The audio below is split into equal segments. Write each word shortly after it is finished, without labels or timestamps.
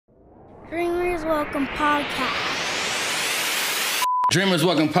Dreamers Welcome Podcast. Dreamers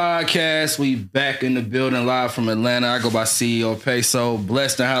Welcome Podcast. We back in the building live from Atlanta. I go by CEO Peso.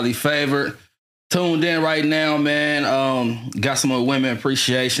 Blessed and highly favored. Tuned in right now, man. Got some more women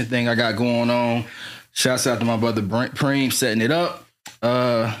appreciation thing I got going on. Shouts out to my brother Preem setting it up.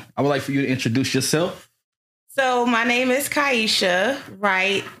 I would like for you to introduce yourself. So my name is Kaisha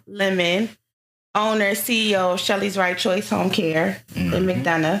Wright Lemon, owner, CEO of Shelly's Right Choice Home Care in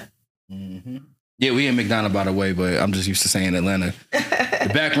McDonough. Mm-hmm. Yeah, we in McDonough, by the way, but I'm just used to saying Atlanta.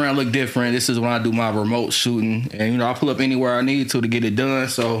 The background look different. This is when I do my remote shooting, and I pull up anywhere I need to get it done.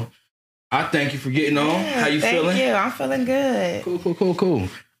 So I thank you for getting on. How you feeling? Thank you. I'm feeling good. Cool.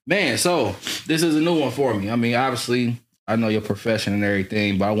 Man, so this is a new one for me. I mean, obviously, I know your profession and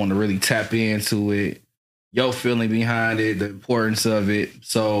everything, but I want to really tap into it, your feeling behind it, the importance of it.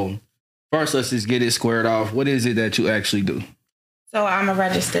 So first, let's just get it squared off. What is it that you actually do? So I'm a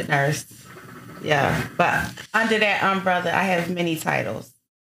registered nurse. Yeah, but under that umbrella, I have many titles.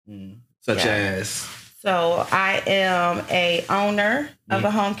 Such as? So I am a owner of a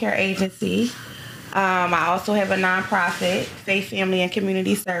home care agency. I also have a nonprofit, Faith, Family, and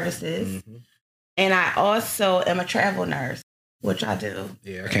Community Services. And I also am a travel nurse, which I do.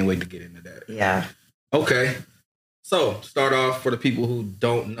 Yeah, I can't wait to get into that. Yeah. Okay. So start off for the people who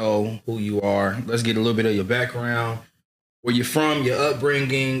don't know who you are. Let's get a little bit of your background. Where you're from, your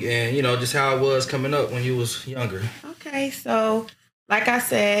upbringing, and, just how it was coming up when you was younger. Okay, so like I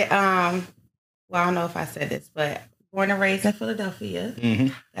said, well, I don't know if I said this, but born and raised in Philadelphia.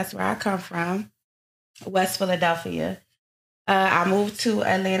 That's where I come from, West Philadelphia. I moved to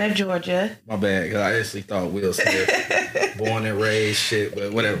Atlanta, Georgia. My bad, 'cause I actually thought Will Smith, born and raised shit,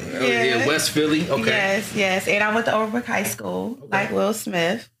 but whatever. Yeah, West Philly, okay. Yes, and I went to Overbrook High School, like Will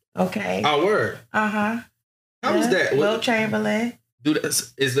Smith, okay. Oh, word. How was that? Will Chamberlain. Do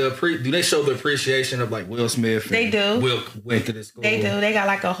they show the appreciation of like Will Smith? They do. Will went to the school. They do. They got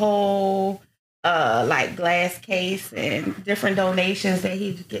like a whole like glass case and different donations that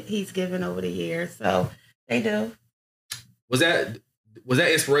he's given over the years. So they do. Was that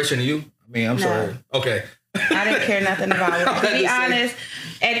inspiration to you? I mean, I'm sorry. Okay. I didn't care nothing about Will. To be honest,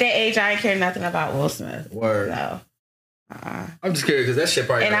 at that age, I didn't care nothing about Will Smith. Word. No. I'm just curious because that shit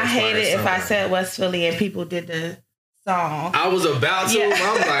probably. And I hate it if I said West Philly and people did the song. I was about to. Yeah.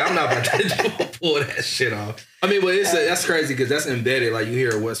 I'm like, I'm not about to pull that shit off. I mean, but that's crazy because that's embedded. Like you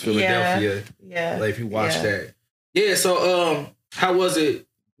hear West Philadelphia. Yeah. Like if you watch that. Yeah. So, how was it?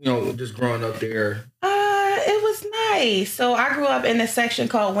 Just growing up there. It was nice. So I grew up in a section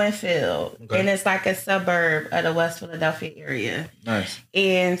called Winfield, and it's like a suburb of the West Philadelphia area. Nice.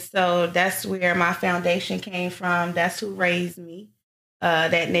 And so that's where my foundation came from. That's who raised me.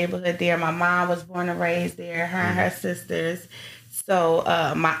 That neighborhood there. My mom was born and raised there. Her and her sisters. So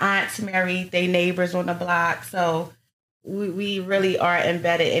my aunts married their neighbors on the block. So we really are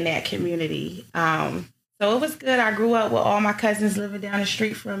embedded in that community. So it was good. I grew up with all my cousins living down the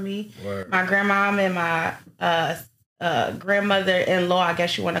street from me. Word. My grandmom and my grandmother-in-law, I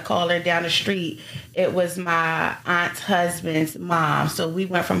guess you want to call her, down the street. It was my aunt's husband's mom. So we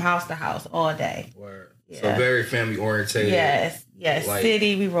went from house to house all day. Word. Yeah. So very family oriented. Yes. Like,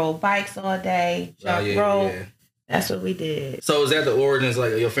 city. We rode bikes all day. Jump rope. Yeah. That's what we did. So is that the origins,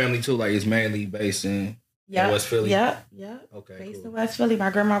 like your family too? Like it's mainly based in West Philly? Yep. Okay. Based in West Philly. My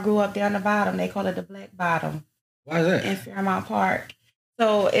grandma grew up down the bottom. They call it the Black Bottom. Why is that? In Fairmount Park.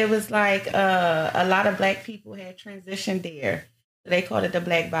 So it was like a lot of Black people had transitioned there. So they called it the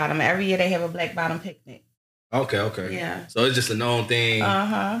Black Bottom. Every year they have a Black Bottom picnic. Okay. Yeah. So it's just a known thing.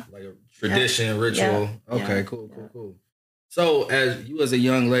 Like a tradition, ritual. Okay, cool. So as a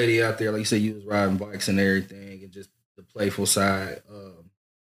young lady out there, like you said, you was riding bikes and everything and just the playful side.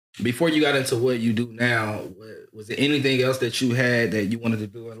 Before you got into what you do now, was there anything else that you had that you wanted to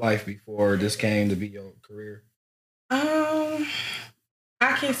do in life before this came to be your career?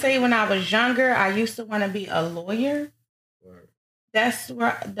 I can say when I was younger, I used to want to be a lawyer. Right. That's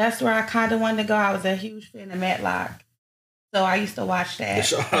where I kind of wanted to go. I was a huge fan of Matlock. So I used to watch that. The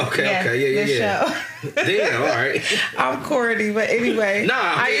show. Okay, yeah. Show. Damn, all right. I'm corny, but anyway.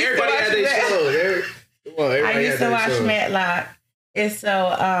 Everybody had their shows. I used to watch Matlock. And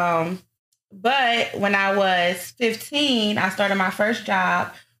so, but when I was 15, I started my first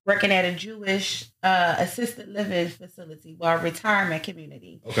job working at a Jewish assisted living facility, a retirement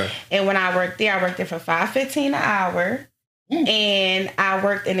community. Okay. And when I worked there for $5.15 an hour. And I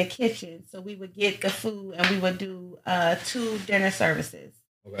worked in the kitchen. So we would get the food and we would do 2 dinner services.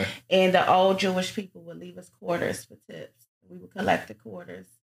 Okay. And the old Jewish people would leave us quarters for tips. We would collect the quarters.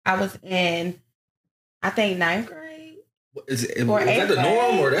 I was in, I think, 9th grade. Is that the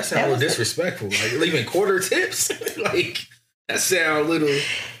norm, or that sounds a little disrespectful? Like leaving quarter tips? Like that sound a little.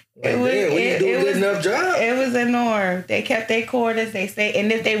 Like, we didn't do a good enough job. It was a norm. They kept their quarters. They say,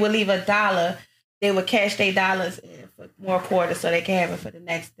 and if they would leave $1, they would cash their dollars in for more quarters so they can have it for the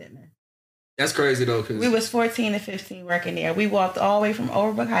next dinner. That's crazy though, because we was 14 to 15 working there. We walked all the way from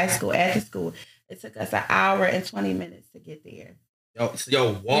Overbrook High School after school. It took us 1 hour and 20 minutes to get there.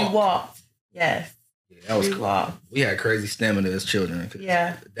 Yo, walked. We walked. Yes. Yeah, that was cool. We had crazy stamina as children.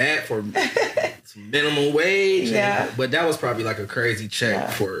 Yeah. That for minimum wage. Yeah. But that was probably like a crazy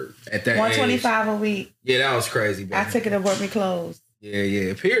check for at that $125 a week. Yeah, that was crazy. I took it to work me clothes.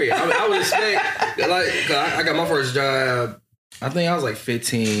 Yeah. Period. I would expect cause I got my first job. I think I was like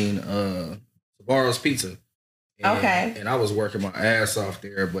 15. Barro's Pizza. And I was working my ass off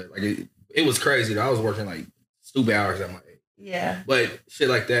there, but like it was crazy though. I was working like stupid hours at my age. Yeah. But shit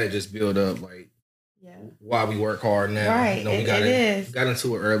like that just build up like why we work hard now. Right. You know, we got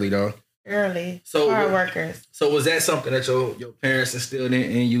into it early though. So hard workers. So was that something that your parents instilled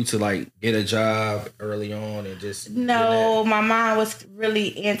in you to like get a job early on and just No, my mom was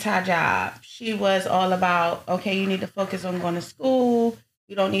really anti-job. She was all about, okay, you need to focus on going to school.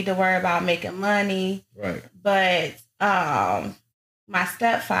 You don't need to worry about making money. Right. But my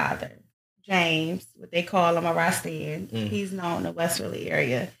stepfather, James, what they call him, a Rastan, he's known in the West Philly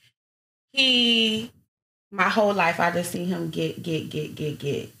area. My whole life, I just seen him get.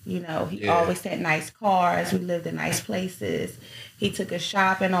 You know, he always had nice cars. We lived in nice places. He took us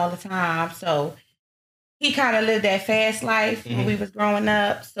shopping all the time. So he kind of lived that fast life when we was growing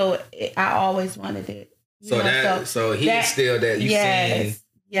up. So I always wanted it. So he instilled that. You seen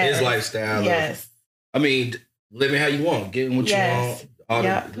his lifestyle. Yes. Living how you want, getting what you want.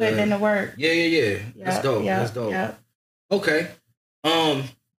 Putting in the work. Yeah. That's dope. That's dope. Yep. Okay.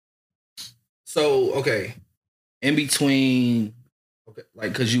 So, okay, in between,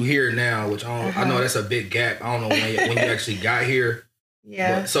 like, because you here now, which I know that's a big gap. I don't know when you actually got here.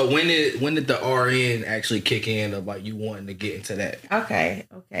 Yeah. But, so when did the RN actually kick in of like you wanting to get into that? Okay.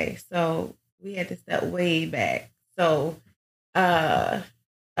 So we had to step way back. So about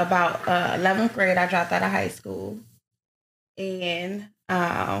 11th grade, I dropped out of high school, and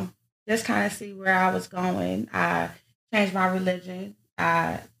just kind of see where I was going. I changed my religion.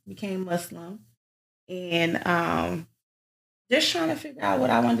 I became Muslim, and just trying to figure out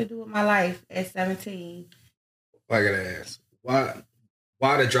what I wanted to do with my life at 17. I gotta ask, why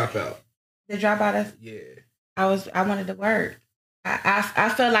the dropout? The dropout? I wanted to work.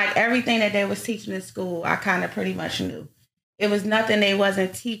 I felt like everything that they was teaching in school, I kind of pretty much knew. It was nothing they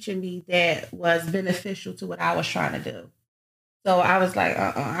wasn't teaching me that was beneficial to what I was trying to do. So I was like,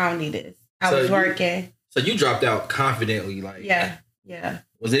 I don't need this. I was working. So you dropped out confidently, like yeah.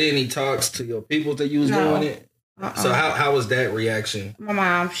 Was there any talks to your people that you was doing it? So how was that reaction? My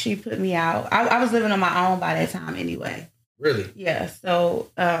mom, she put me out. I was living on my own by that time anyway. Really? Yeah.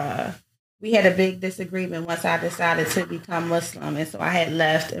 So we had a big disagreement once I decided to become Muslim, and so I had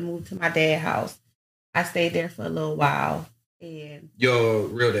left and moved to my dad's house. I stayed there for a little while, and your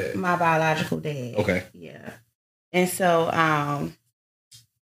real dad, my biological dad. Okay. Yeah. And so I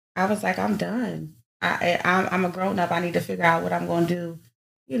was like, I'm done. I'm a grown up. I need to figure out what I'm going to do,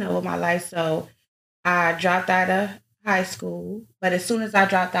 with my life. So I dropped out of high school, but as soon as I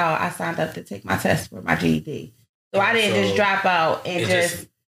dropped out, I signed up to take my test for my GED. So I didn't just drop out and just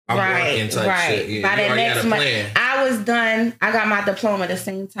right. Shit. Yeah, by the next month, I was done. I got my diploma the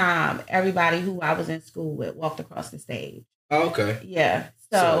same time everybody who I was in school with walked across the stage. Oh, okay. Yeah.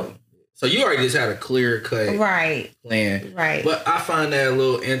 So you already just had a clear cut plan. Right. But I find that a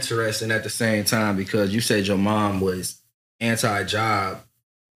little interesting at the same time because you said your mom was anti-job.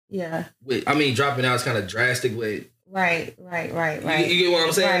 Yeah. Dropping out is kind of drastic with. Right. You get what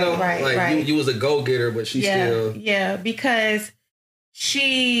I'm saying, though? Right. You was a go-getter, but she still. Yeah, because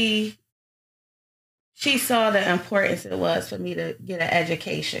she saw the importance it was for me to get an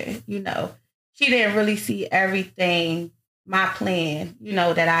education. She didn't really see everything, my plan,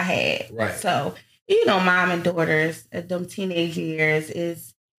 that I had. Right. So, mom and daughters, them teenage years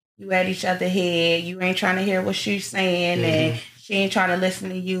is you at each other's head. You ain't trying to hear what she's saying, and she ain't trying to listen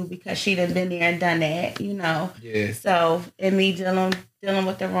to you because she done been there and done that, Yeah. So, and me dealing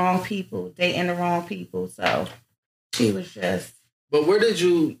with the wrong people, dating the wrong people. So, she was just. But where did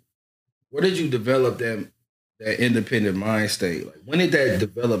you develop that independent mind state? Like, when did that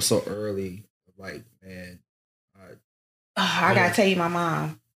develop so early? Like, man. I gotta tell you, my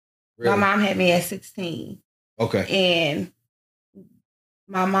mom. Really? My mom had me at 16. Okay. And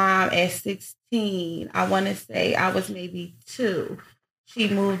my mom at 16, I want to say I was maybe 2. she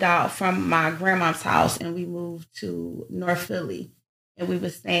moved out from my grandma's house and we moved to North Philly. And we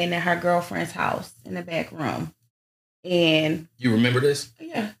was staying at her girlfriend's house in the back room. And you remember this?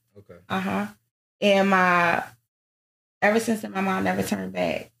 Yeah. Okay. And ever since then, my mom never turned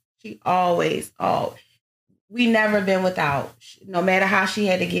back. She always, we never been without. No matter how she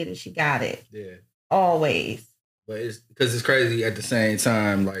had to get it, she got it. Yeah. Always. But it's because it's crazy at the same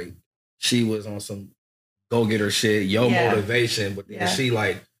time, like she was on some go-getter shit, motivation, but then she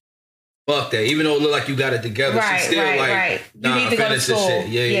like, fuck that. Even though it looked like you got it together, she's still like, you need to go to school. Shit.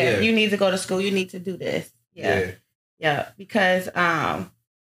 Yeah. You need to go to school. You need to do this. Yeah. Because my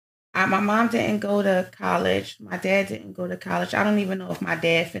mom didn't go to college. My dad didn't go to college. I don't even know if my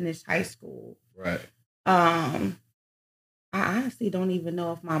dad finished high school. Right. I honestly don't even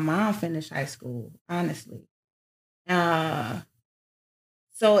know if my mom finished high school, honestly. So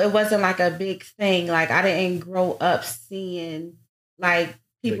it wasn't like a big thing. Like I didn't grow up seeing like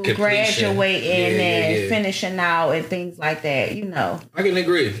people graduating and finishing out and things like that, you know. I can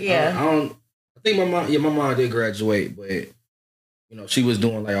agree. Yeah. I think my mom did graduate, but you know, she was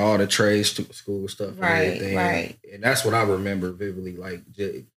doing like all the trade school stuff and everything. Right. And that's what I remember vividly, like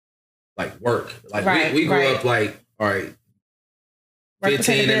work. Like we grew up like, all right,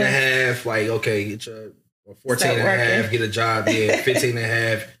 15 and a half, like, okay, get your 14 and a half, get a job, 15 and a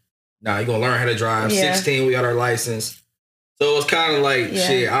half. Nah, you're gonna learn how to drive. 16, we got our license. So it's kind of like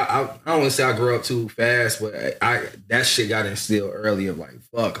shit. I don't want to say I grew up too fast, but that shit got instilled early of like,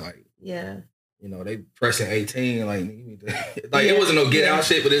 fuck, like, you know, they pressing 18, like, you need to, like, it wasn't no get out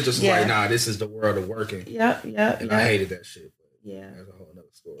shit, but it's just like, nah, this is the world of working. Yep. And I hated that shit. But that's a whole nother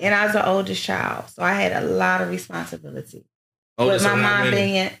story. And I was the oldest child, so I had a lot of responsibility. With my mom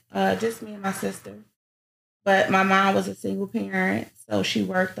being just me and my sister. But my mom was a single parent, so she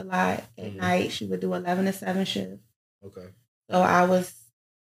worked a lot at night. She would do 11 to 7 shift. Okay. So I was,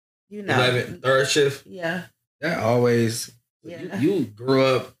 you know. 11, third shift? Yeah. That always, you grew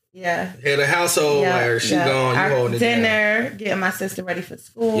up, had a household where she gone, you holding it dinner, getting my sister ready for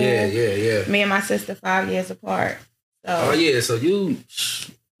school. Yeah. Me and my sister 5 years apart. So, so you,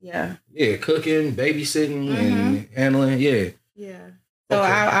 cooking, babysitting, and handling, Yeah. So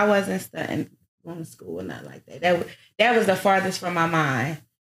okay. I wasn't studying, going to school or nothing like that. That was the farthest from my mind.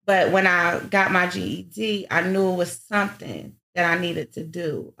 But when I got my GED, I knew it was something that I needed to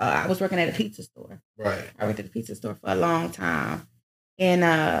do. I was working at a pizza store. Right. I worked at a pizza store for a long time. And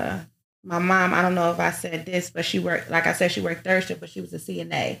my mom, I don't know if I said this, but she worked, like I said, she worked third shift, but she was a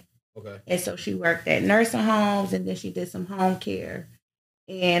CNA. Okay. And so she worked at nursing homes, and then she did some home care.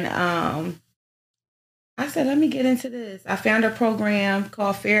 And I said, let me get into this. I found a program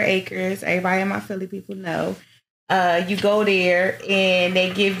called Fair Acres. Everybody in my Philly people know. You go there and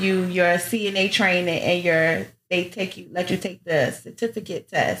they give you your CNA training and let you take the certificate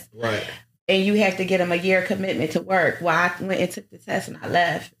test. Right. And you have to get them a year commitment to work. Well, I went and took the test and I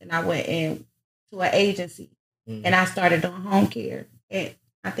left and I went in to an agency and I started doing home care. And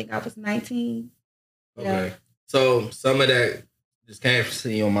I think I was 19. Okay. Yeah. So some of that just came from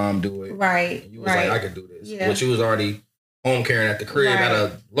seeing your mom do it. Right. And you was like, I could do this. Yeah. But you was already home caring at the crib at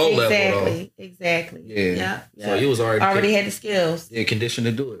a low level though. Exactly. Yeah. So you was already had the skills. Yeah, conditioned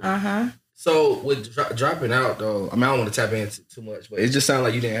to do it. So with dropping out though, I mean, I don't want to tap into too much, but it just sounded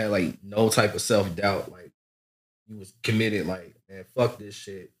like you didn't have like no type of self-doubt. Like you was committed, like, man, fuck this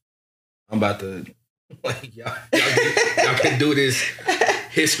shit. I'm about to, like, y'all can do this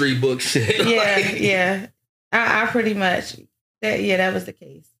history book shit. Yeah. I pretty much, that was the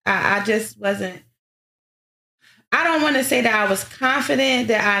case. I just wasn't, I don't want to say that I was confident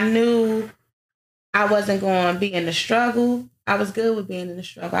that I knew I wasn't going to be in the struggle. I was good with being in the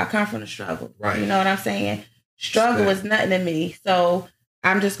struggle. I come from the struggle. Right. You know what I'm saying? Struggle was nothing to me. So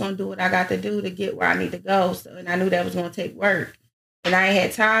I'm just going to do what I got to do to get where I need to go. So, and I knew that was going to take work. And I ain't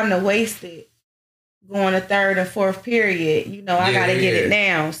had time to waste it going to third and fourth period. You know, I got to get it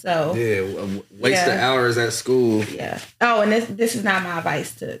now. So waste the hours at school. Yeah. Oh, and this is not my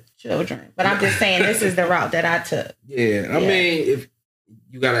advice to children, but I'm just saying this is the route that I took. Yeah. I mean, if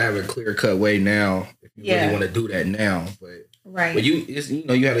you got to have a clear cut way now if you really want to do that now. But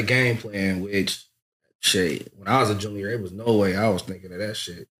you had a game plan, which shit, when I was a junior, it was no way I was thinking of that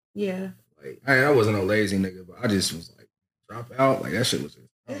shit. Yeah. Like I wasn't a lazy nigga, but I just was like, drop out. Like that shit was,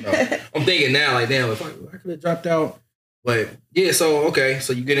 I don't know. I'm thinking now, like, damn, if I could have dropped out. But yeah, so okay,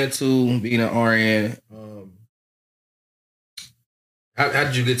 so you get into being an RN. How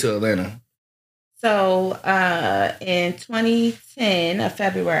did you get to Atlanta? So in 2010 of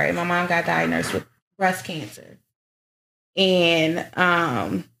February, my mom got diagnosed with breast cancer. And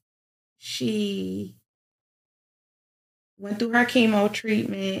went through her chemo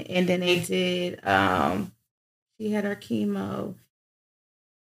treatment, and then they did. She had her chemo,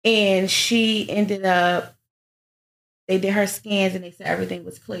 and she ended up. They did her scans, and they said everything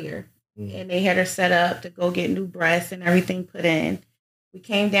was clear, and they had her set up to go get new breasts and everything put in. We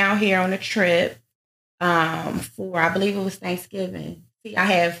came down here on a trip for, I believe it was Thanksgiving. See, I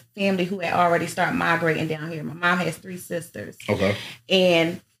have family who had already started migrating down here. My mom has 3 sisters. Okay.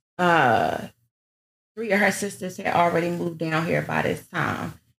 And 3 of her sisters had already moved down here by this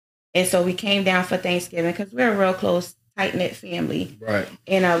time. And so we came down for Thanksgiving because we're a real close, tight-knit family. Right.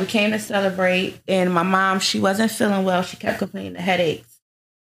 And we came to celebrate. And my mom, she wasn't feeling well. She kept complaining of headaches.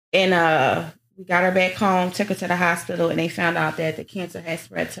 And we got her back home, took her to the hospital, and they found out that the cancer had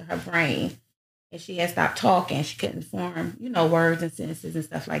spread to her brain. And she had stopped talking. She couldn't form, words and sentences and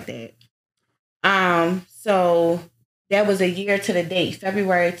stuff like that. So that was a year to the date.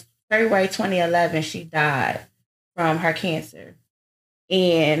 February 2011, she died from her cancer.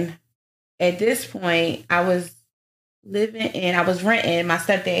 And at this point, I was renting. My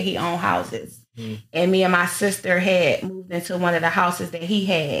stepdad, he owned houses. And me and my sister had moved into one of the houses that he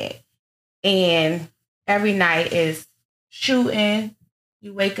had. And every night is shooting.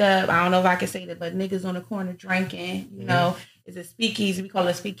 You wake up, I don't know if I can say that, but niggas on the corner drinking, it's a speakeasy. We call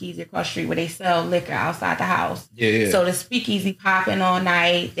it a speakeasy across the street where they sell liquor outside the house. Yeah. So the speakeasy popping all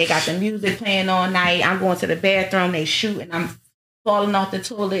night. They got the music playing all night. I'm going to the bathroom. They shooting. I'm falling off the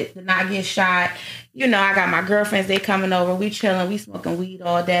toilet to not get shot. I got my girlfriends. They coming over. We chilling. We smoking weed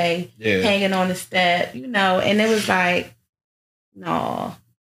all day. Yeah. Hanging on the step, And it was like, no,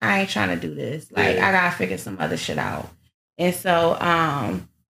 I ain't trying to do this. Like, I got to figure some other shit out. And so I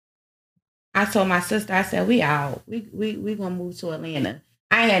told my sister, I said, we out. We gonna move to Atlanta.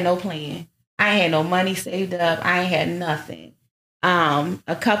 I ain't had no plan. I ain't had no money saved up. I ain't had nothing.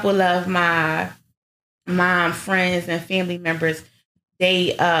 A couple of my mom friends and family members,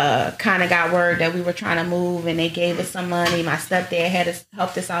 they kind of got word that we were trying to move, and they gave us some money. My stepdad had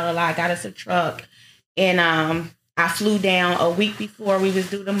helped us out a lot, got us a truck. And I flew down a week before we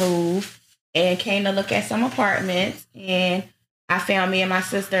was due to move and came to look at some apartments, and I found me and my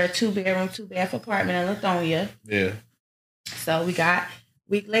sister a 2-bedroom, 2-bath apartment in Lithonia. Yeah. So a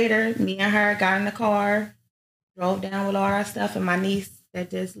week later, me and her got in the car, drove down with all our stuff, and my niece that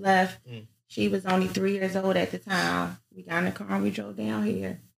just left, she was only 3 years old at the time. We got in the car and we drove down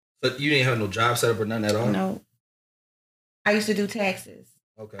here. So you didn't have no job set up or nothing at all? No. I used to do taxes.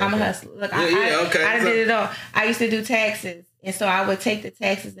 Okay. I'm a hustler. Look, I did it all. I used to do taxes. And so I would take the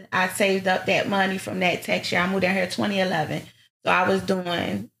taxes, and I saved up that money from that tax year. I moved down here in 2011. So I was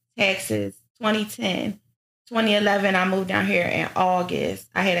doing taxes 2010. 2011, I moved down here in August.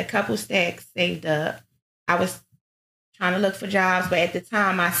 I had a couple stacks saved up. I was trying to look for jobs, but at the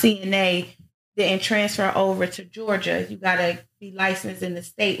time, my CNA didn't transfer over to Georgia. You got to be licensed in the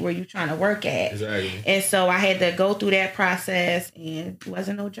state where you're trying to work at. Exactly. And so I had to go through that process, and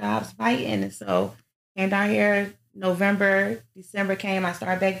wasn't no jobs biting. And so came down here, November, December came, I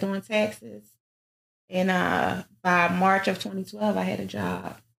started back doing taxes. And by March of 2012, I had a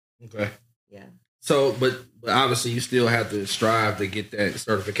job. Okay. Yeah. So, but obviously you still have to strive to get that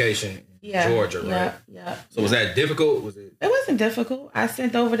certification in Georgia, right? Yeah. So was that difficult? It wasn't difficult. I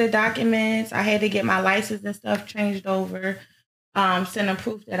sent over the documents. I had to get my license and stuff changed over. Send them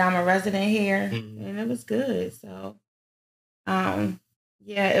proof that I'm a resident here. And it was good. So,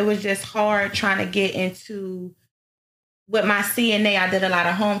 it was just hard trying to get into. With my CNA, I did a lot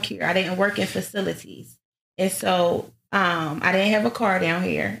of home care. I didn't work in facilities. And so I didn't have a car down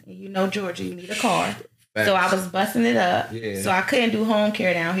here. And Georgia, you need a car. Facts. So I was busting it up. Yeah. So I couldn't do home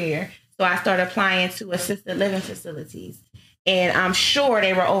care down here. So I started applying to assisted living facilities. And I'm sure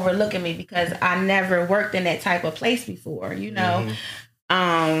they were overlooking me because I never worked in that type of place before, But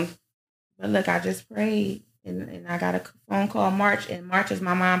look, I just prayed. And I got a phone call in March. And March is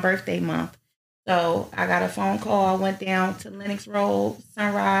my mom's birthday month. So I got a phone call. I went down to Lenox Road,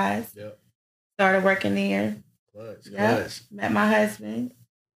 Sunrise. Yep. Started working there. Clutch. Met my husband.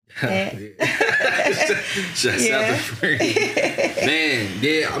 Shout out to Frank. Man,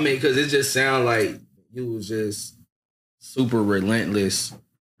 yeah, I mean, because it just sounded like you was just super relentless,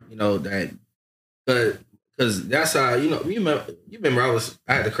 that, because that's how, you remember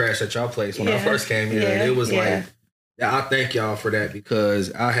I had to crash at y'all place when I first came here. And it was like, I thank y'all for that,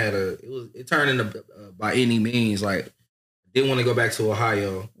 because I had it turned into by any means, like, didn't want to go back to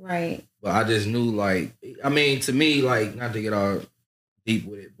Ohio. Right. But I just knew, like, I mean, to me, like, not to get all deep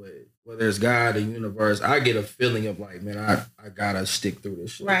with it, but whether it's God, the universe, I get a feeling of like, man, I gotta stick through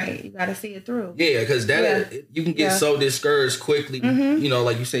this shit. Right. You gotta see it through. Yeah, because you can get so discouraged quickly.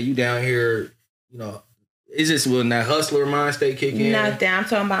 Like you said, you down here, it's just when that hustler mind state kick in. Nothing. I'm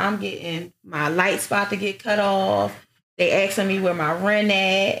talking about I'm getting my lights about to get cut off. They asking me where my rent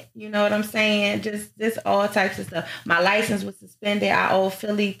at. You know what I'm saying? Just all types of stuff. My license was suspended. I owe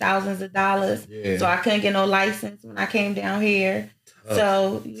Philly thousands of dollars. Yeah. So I couldn't get no license when I came down here. Tough.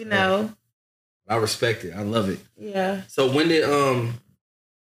 So, you know. I respect it. I love it. Yeah. So when did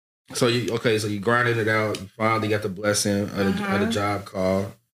so you grinded it out, you finally got the blessing of the job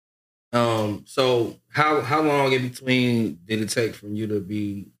call. So how long in between did it take from you to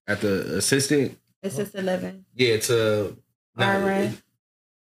be at the assistant living? Yeah, to RN.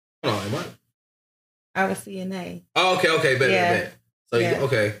 Hold on, what? I was CNA. Oh, okay, better. So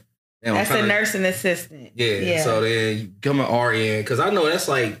okay. Damn, that's a nursing assistant. Yeah. So then you become an RN, because I know that's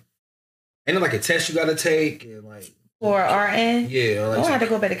like, ain't it like a test you got to take and like for RN? Yeah. Like I had to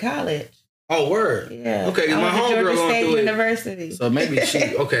go back to college. Oh, word. Yeah. Okay, because my homegirl going through University. It. So maybe she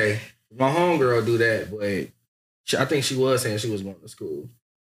my homegirl do that, but I think she was saying she was going to school.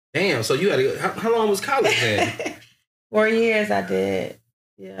 Damn. So you had to. How long was college then? 4 years I did.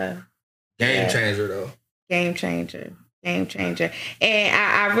 Yeah. Game changer though. Game changer. And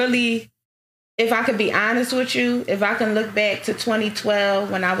I really, if I could be honest with you, if I can look back to 2012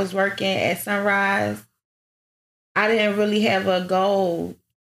 when I was working at Sunrise, I didn't really have a goal,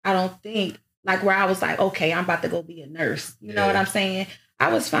 I don't think, like where I was like, okay, I'm about to go be a nurse. You know what I'm saying?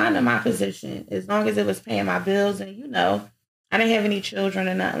 I was fine in my position as long as it was paying my bills, and, you know, I didn't have any children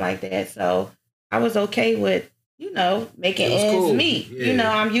or nothing like that. So I was okay with, you know, making ends meet. Yeah. You know,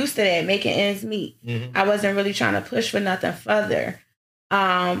 I'm used to that, making ends meet. Mm-hmm. I wasn't really trying to push for nothing further.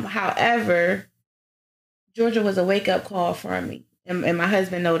 However, Georgia was a wake-up call for me. And my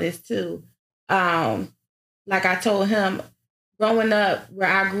husband noticed too. Like I told him, growing up where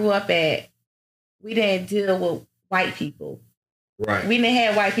I grew up at, we didn't deal with white people. Right. We didn't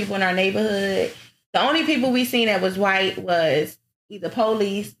have white people in our neighborhood. The only people we seen that was white was either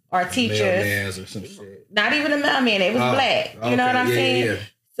police or teachers. Mailmans or some shit. Not even a mailman. They was black. You know what I'm saying? Yeah.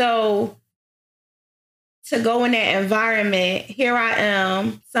 So to go in that environment, here I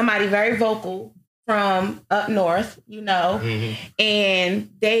am, somebody very vocal from up north, you know, and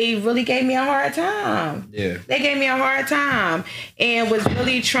they really gave me a hard time. Yeah. They gave me a hard time and was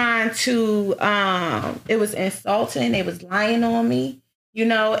really trying to, it was insulting. They was lying on me. You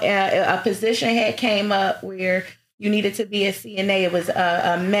know, a position had came up where you needed to be a CNA. It was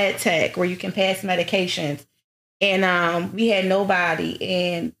a med tech where you can pass medications. And we had nobody.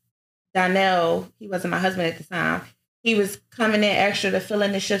 And Donnell, he wasn't my husband at the time, he was coming in extra to fill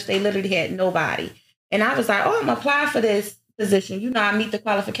in the shifts. They literally had nobody. And I was like, oh, I'm going to apply for this position. You know, I meet the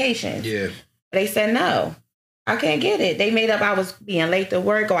qualifications. Yeah. They said, no, I can't get it. They made up I was being late to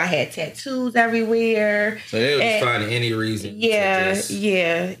work, or I had tattoos everywhere. So they were just finding any reason. Yeah.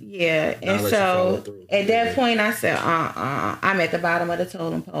 And so at that point, I said, I'm at the bottom of the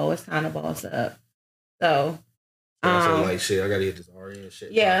totem pole. It's time to boss up. So like, shit, I got to get this RN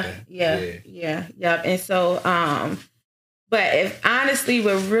shit. Yeah. And so, but if honestly,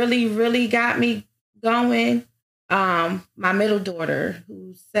 what really, really got me going, my middle daughter,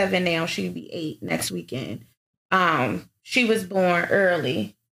 who's 7 now, she'll be 8 next weekend. She was born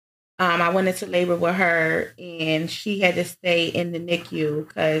early. I went into labor with her, and she had to stay in the NICU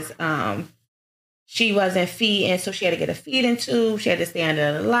because she wasn't feeding, so she had to get a feeding tube. She had to stay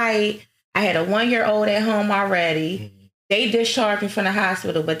under the light. I had a 1-year-old at home already. Mm-hmm. They discharged me from the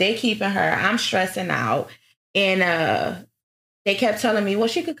hospital, but they keeping her. I'm stressing out. And they kept telling me, well,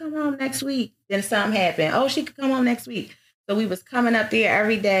 she could come home next week. Then something happened. Oh, she could come home next week. So we was coming up there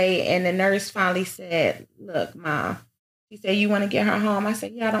every day, and the nurse finally said, look, Mom, she said, you want to get her home? I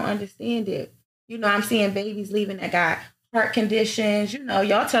said, yeah, I don't understand it. You know, I'm seeing babies leaving that got heart conditions. You know,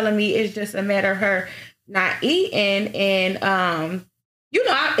 y'all telling me it's just a matter of her not eating. And, you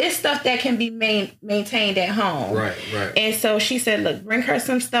know, it's stuff that can be maintained at home. Right. And so she said, look, bring her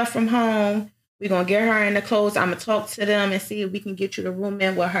some stuff from home. We're going to get her in the clothes. I'm going to talk to them and see if we can get you to room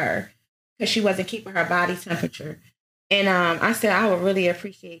in with her, because she wasn't keeping her body temperature. And I said, I would really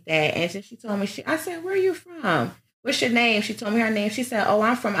appreciate that. And then she told me, I said, where are you from? What's your name? She told me her name. She said, oh,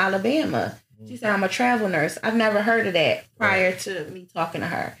 I'm from Alabama. She said, I'm a travel nurse. I've never heard of that prior to me talking to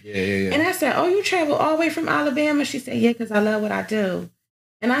her. Yeah. And I said, oh, you travel all the way from Alabama? She said, yeah, because I love what I do.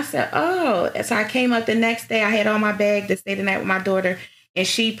 And I said, oh. So I came up the next day. I had on my bag to stay the night with my daughter. And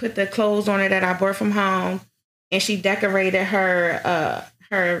she put the clothes on her that I brought from home. And she decorated her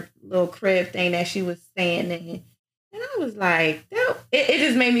little crib thing that she was staying in. And I was like, it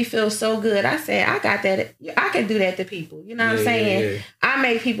just made me feel so good. I said, I got that. I can do that to people. You know what I'm saying? Yeah. I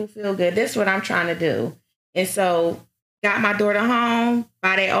make people feel good. That's what I'm trying to do. And so got my daughter home.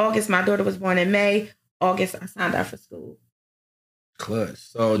 By that August, my daughter was born in May. August, I signed up for school. Clutch.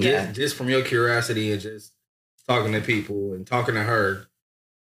 So just from your curiosity and just talking to people and talking to her,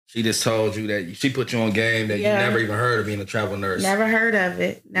 she just told you that she put you on game that you never even heard of being a travel nurse. Never heard of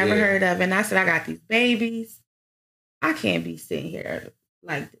it. Never heard of it. And I said, I got these babies. I can't be sitting here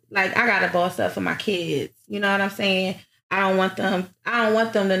like I gotta boss up for my kids. You know what I'm saying? I don't want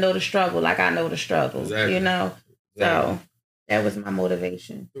them to know the struggle like I know the struggle. Exactly. You know? Exactly. So that was my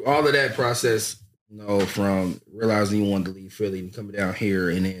motivation. Through all of that process, from realizing you wanted to leave Philly and coming down here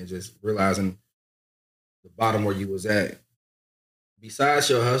and then just realizing the bottom where you was at. Besides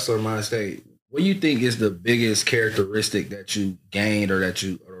your hustler mind state, what do you think is the biggest characteristic that you gained or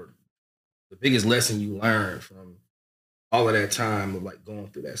the biggest lesson you learned from all of that time of like going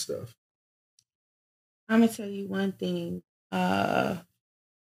through that stuff? I'm going to tell you one thing that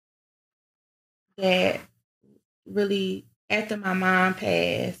really, after my mom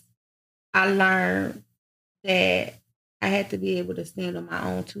passed, I learned that I had to be able to stand on my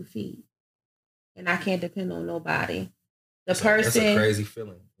own 2 feet. And I can't depend on nobody. That's a crazy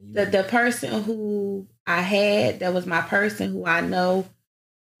feeling. The person who I had, that was my person who I know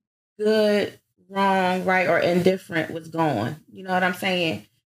good, wrong, right, or indifferent was gone. You know what I'm saying?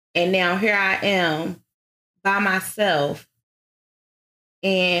 And now here I am by myself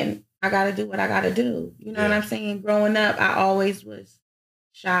and I got to do what I got to do. You know what I'm saying? Growing up, I always was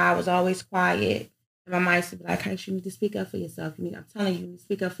shy. I was always quiet. And my mom used to be like, hey, you need to speak up for yourself. I'm telling you, you need to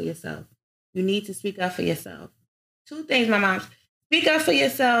speak up for yourself. You need to speak up for yourself. 2 things, my mom. Speak up for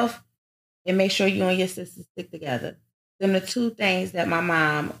yourself and make sure you and your sisters stick together. Them the 2 things that my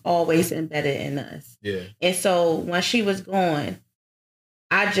mom always embedded in us. Yeah. And so when she was gone,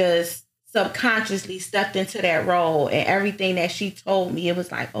 I just subconsciously stepped into that role, and everything that she told me, it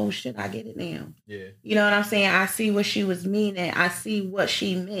was like, oh shit, I get it now. Yeah. You know what I'm saying? I see what she was meaning. I see what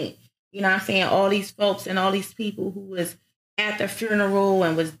she meant. You know what I'm saying? All these folks and all these people who was at the funeral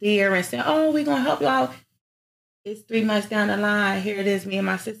and was there and said, oh, we're going to help you out. It's 3 months down the line. Here it is, me and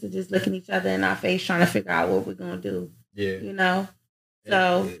my sister just looking each other in our face trying to figure out what we're going to do. Yeah. You know?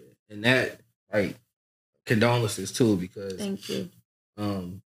 So. And that, like, condolences too, because. Thank you.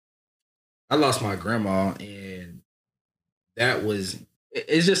 I lost my grandma, and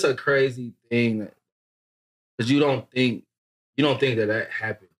it's just a crazy thing because you don't think that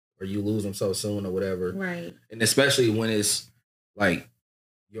happened or you lose them so soon or whatever. Right. And especially when it's like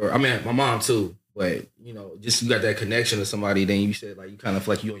my mom too, but just you got that connection to somebody, then you said like you kind of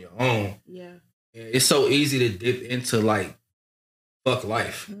feel like you on your own. Yeah. And it's so easy to dip into like fuck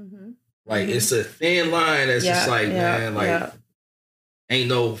life. Mm-hmm. Like it's a thin line that's just like, man, like ain't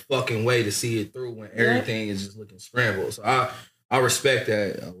no fucking way to see it through when everything is just looking scrambled. So I respect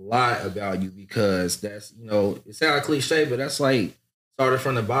that a lot about you, because that's, it sounds cliche, but that's like started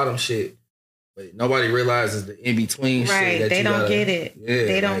from the bottom shit. But nobody realizes the in-between shit. That they don't get it. Yeah,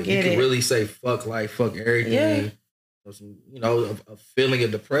 they don't get it. You can really say fuck life, fuck everything. Yeah. A feeling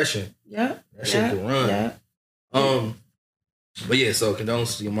of depression. Yeah. That shit can run. Yeah. But yeah, so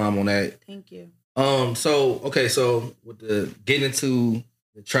condolences to your mom on that. Thank you. So with the getting into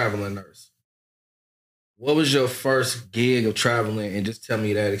the traveling nurse, what was your first gig of traveling? And just tell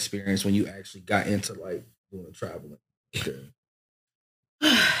me that experience when you actually got into like doing traveling.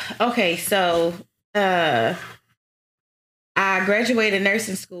 Okay, so I graduated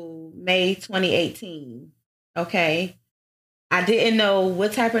nursing school May 2018. Okay. I didn't know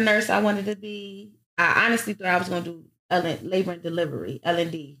what type of nurse I wanted to be. I honestly thought I was going to do labor and delivery,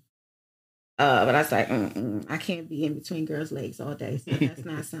 L&D. But I was like, I can't be in between girls' legs all day. So that's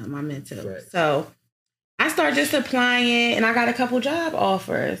not something I'm into. Right. So I started just applying, and I got a couple job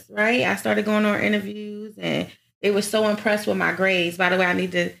offers, right? I started going on interviews, and they were so impressed with my grades. By the way, I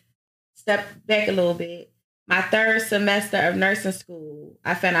need to step back a little bit. My 3rd semester of nursing school,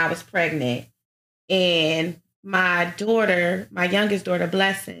 I found I was pregnant. And my youngest daughter,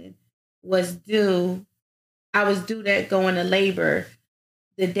 Blessing, was due. I was due to go into labor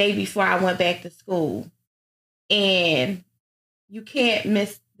the day before I went back to school. And you can't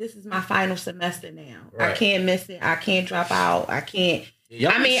miss, this is my final semester now. Right. I can't miss it. I can't drop out. I can't. I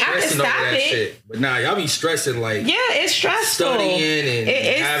can stop it. Shit. But nah, y'all be stressing like. Yeah, it's stressful. Studying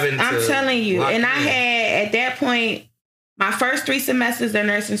and having to. I'm telling you. And I had, at that point, my first 3 semesters of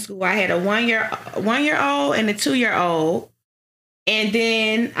nursing school, I had a 1-year-old and a 2-year-old. And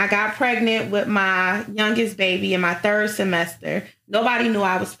then I got pregnant with my youngest baby in my 3rd semester. Nobody knew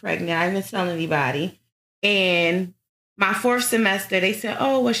I was pregnant. I didn't tell anybody. And my 4th semester, they said,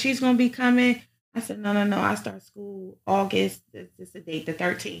 oh, well, she's going to be coming. I said, no. I start school August. This is the date, the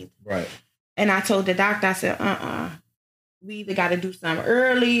 13th. Right. And I told the doctor, I said, we either got to do something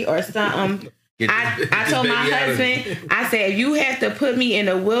early or something. I told my husband, I said, you have to put me in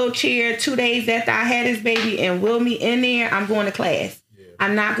a wheelchair 2 days after I had this baby and wheel me in there. I'm going to class. Yeah.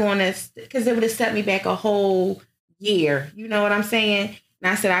 I'm not going to, because it would have set me back a whole year. You know what I'm saying?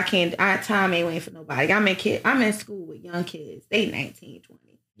 And I said, I can't, time ain't waiting for nobody. I'm in school with young kids. They 19,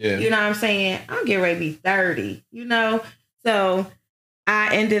 20. Yeah. You know what I'm saying? I'm getting ready to be 30, you know? So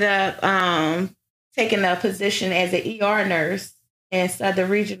I ended up taking a position as an ER nurse in Southern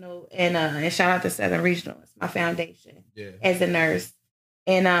Regional, and shout out to Southern Regional. It's my foundation as a nurse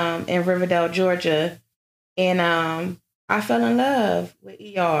in Riverdale, Georgia. And I fell in love with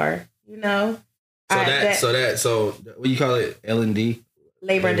ER, you know? So what you call it? L&D?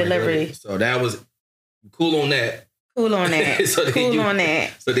 Labor and delivery. So that was cool on that. Cool on that. So on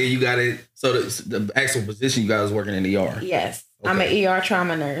that. So then you got it. So the actual position you guys was working in the ER. Yes. Okay. I'm an ER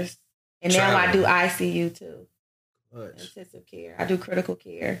trauma nurse. And now I do ICU too. Intensive care. I do critical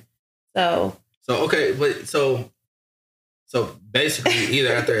care. So okay, but so basically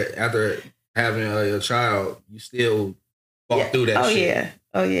either after having a child, you still walk through that shit.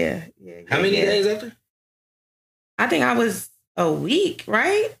 Oh yeah. How many days after? I think I was a week,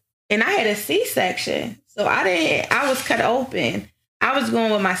 right? And I had a C-section. So I was cut open. I was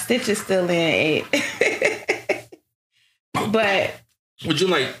going with my stitches still in it. But would you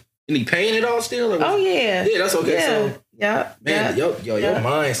like any pain at all still? Oh yeah. Yeah, that's okay. Yeah. So man, your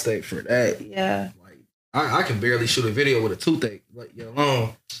mind state for that. Yeah. Like I can barely shoot a video with a toothache, like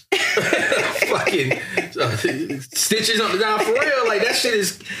alone. Fucking stitches up and down for real. Like that shit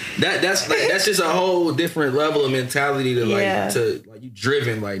is that's just a whole different level of mentality to you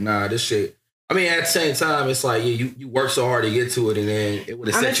driven, like, nah, this shit. I mean, at the same time, it's like you work so hard to get to it, and then it would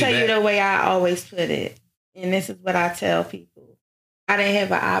have set you back. I'm gonna tell you the way I always put it, and this is what I tell people: I didn't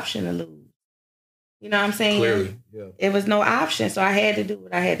have an option to lose. You know what I'm saying? Clearly, yeah. It was no option, so I had to do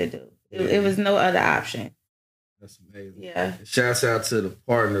what I had to do. It was no other option. That's amazing. Yeah. Shouts out to the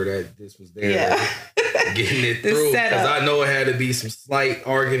partner that this was there. Yeah. Getting it through. Because I know it had to be some slight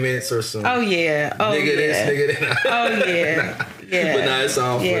arguments or some. Oh, yeah. This, nigga that. Oh, yeah. Nah. Yeah. But it's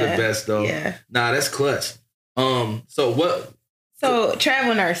all for the best, though. Yeah. Nah, that's clutch. So what? So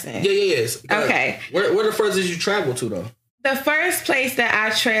travel nursing. Yeah. Okay. Where the furthest you traveled to, though? The first place that I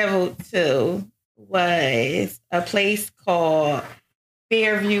traveled to was a place called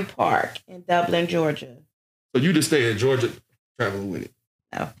Fairview Park in Dublin, Georgia. So you just stay in Georgia traveling with it?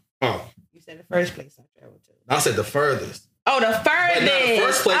 No. Oh. You said the first place I traveled to. I said the furthest. Oh, the furthest. The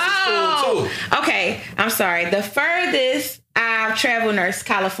first place is cool, too. Okay. I'm sorry. The furthest I've traveled nurse,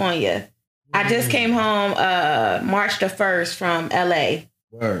 California. I just came home March the 1st from LA.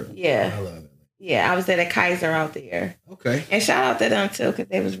 Word. Yeah. I love it. Yeah, I was at a Kaiser out there. Okay. And shout out to them, too, because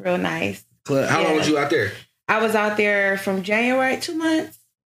they was real nice. How long was you out there? I was out there from January, 2 months.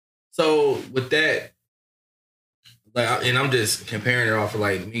 So with that, like, and I'm just comparing it off of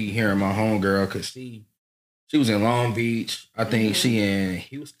like me hearing my homegirl, because she was in Long Beach. I think she in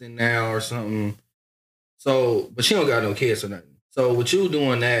Houston now or something. So, but she don't got no kids or nothing. So with you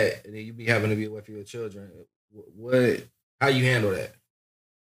doing that, and then you be having to be away from your children, how you handle that?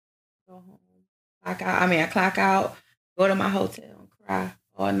 Go home. I clock out, go to my hotel and cry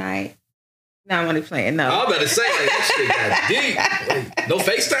all night. No, I'm only playing. No. I was about to say, like, that shit got deep. Like, no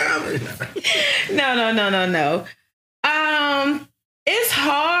FaceTime? No. It's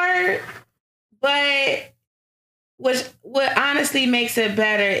hard, but what honestly makes it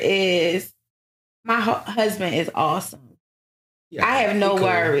better is my husband is awesome. Yeah, I have no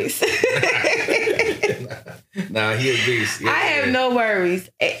worries. Nah, he a beast. Yeah, I have no worries.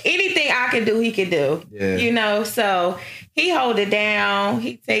 Anything I can do, he can do. Yeah. You know, so he hold it down.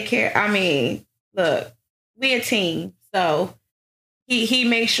 He take care. I mean, look, we a team. So he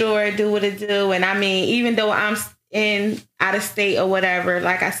makes sure do what it do. And I mean, even though I'm out of state or whatever,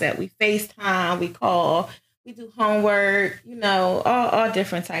 like I said, we FaceTime, we call, we do homework, you know, all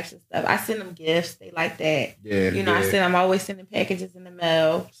different types of stuff. I send them gifts. They like that. Yeah. You know, I'm always sending packages in the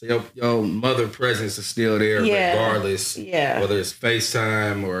mail. So your mother presence is still there regardless. Yeah. Whether it's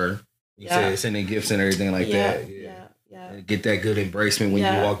FaceTime or you said sending gifts and everything like that. Yeah. And get that good embracement when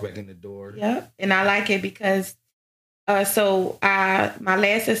you walk back in the door. Yeah. And I like it because my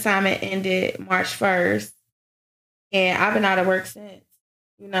last assignment ended March 1st. And I've been out of work since,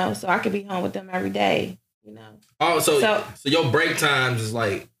 you know, so I could be home with them every day, you know. Oh, so your break times is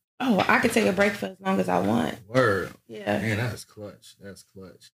like... Oh, I could take a break for as long as I want. Word. Yeah. Man, that's clutch.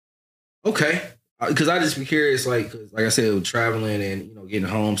 Okay. Because I just be curious, like I said, with traveling and, you know, getting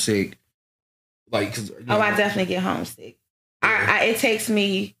homesick. Like, I definitely get homesick. Yeah. It takes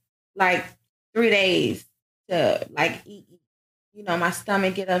me like 3 days to like eat. You know, my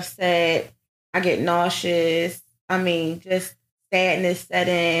stomach get upset. I get nauseous. I mean, just sadness set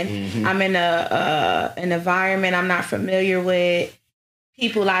in. Mm-hmm. I'm in an environment I'm not familiar with.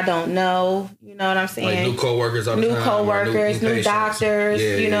 People I don't know. You know what I'm saying? Like new coworkers all the time. New coworkers, new doctors.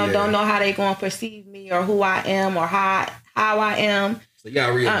 Don't know how they going to perceive me or who I am or how I am. So you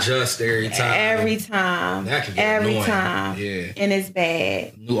gotta readjust every time. Every time. That can get annoying. Time. Yeah. And it's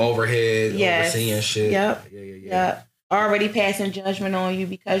bad. New overhead, overseeing shit. Yep. Yep. Already passing judgment on you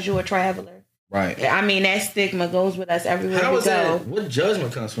because you're a traveler. Right. I mean, that stigma goes with us everywhere we go. That? What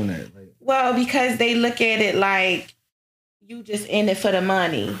judgment comes from that? Well, because they look at it like you just in it for the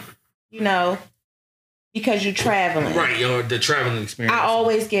money, because you're traveling. Right, the traveling experience. I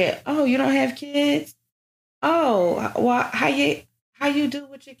always get, oh, you don't have kids? Oh, well, how you do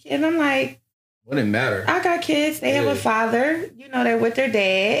with your kids? I'm like, wouldn't matter. I got kids. They have a father. They're with their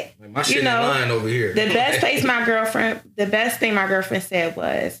dad. Like my shit in line over here. The best thing my girlfriend said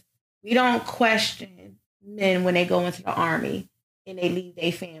was, we don't question men when they go into the army and they leave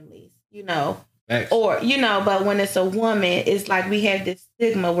their families, Thanks. Or, but when it's a woman, it's like we have this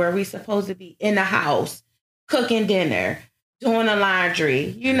stigma where we're supposed to be in the house, cooking dinner, doing the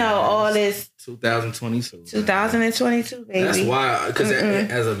laundry, all this. 2022. 2022, baby. That's why, because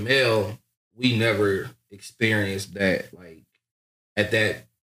as a male, we never experienced that, like, at that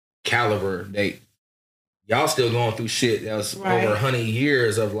caliber. Y'all still going through shit that was over 100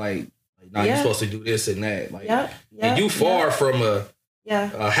 years of, like you're supposed to do this and that. Like, and you far from a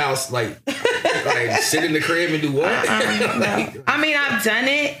house, like sit in the crib and do what? No. I mean, I've done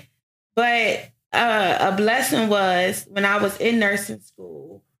it, but a blessing was when I was in nursing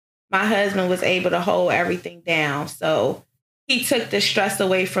school, my husband was able to hold everything down. So he took the stress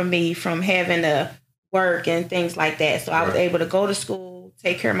away from me from having to work and things like that. So I was able to go to school,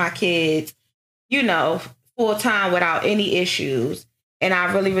 take care of my kids, full time without any issues. And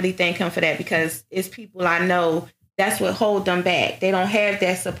I really, really thank him for that because it's people I know that's what hold them back. They don't have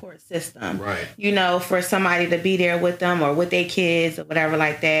that support system, right? For somebody to be there with them or with their kids or whatever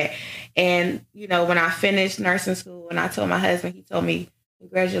like that. And, when I finished nursing school and I told my husband, he told me,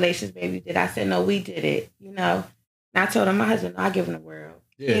 congratulations, baby, you did. I said, no, we did it, And I told him, my husband, no, I give him the world.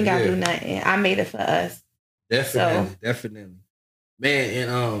 He ain't got to do nothing. I made it for us. Definitely. Man,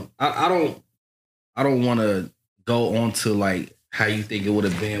 and I don't want to go on to like how you think it would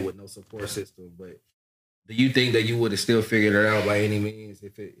have been with no support system, but do you think that you would have still figured it out by any means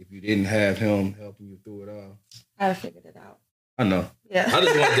if you didn't have him helping you through it all? I'd have figured it out. I know. Yeah. I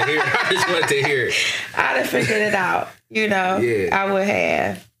just wanted to hear it. I'd have figured it out. Yeah. I would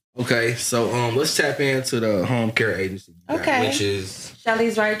have. Okay, so let's tap into the home care agency. Which is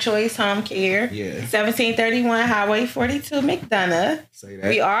Shelly's Right Choice Home Care. Yeah. 1731 Highway 42, McDonough. Say that.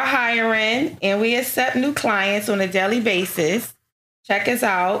 We are hiring and we accept new clients on a daily basis. Check us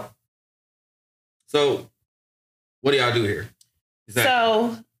out. So, what do y'all do here?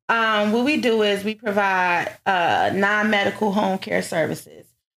 So, what we do is we provide non-medical home care services.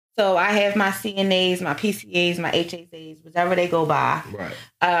 So I have my CNAs, my PCAs, my HSAs, whatever they go by. Right.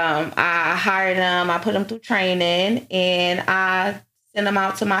 I hire them, I put them through training, and I send them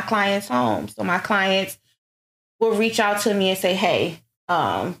out to my clients' homes. So my clients will reach out to me and say, hey,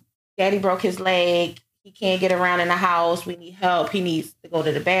 Daddy broke his leg. He can't get around in the house. We need help. He needs to go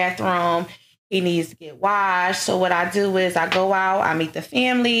to the bathroom. He needs to get washed. So what I do is I go out, I meet the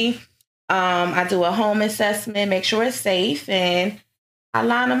family. I do a home assessment, make sure it's safe, and I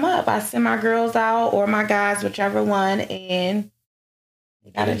line them up. I send my girls out or my guys, whichever one, and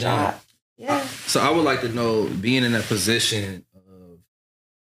they got a job. Yeah. So I would like to know, being in a position of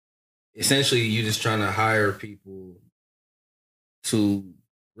essentially you just trying to hire people to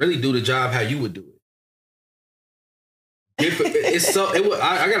really do the job how you would do it.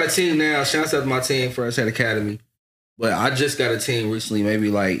 I got a team now. Shouts out to my team, First Head Academy. But I just got a team recently, maybe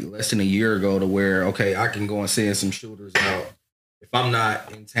like less than a year ago, to where, okay, I can go and send some shooters out if I'm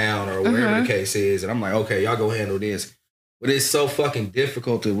not in town or wherever the case is. And I'm like, okay, y'all go handle this. But it's so fucking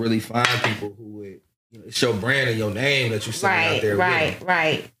difficult to really find people who would, it's your brand and your name that you send out there.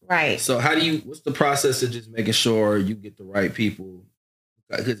 Right. So what's the process of just making sure you get the right people?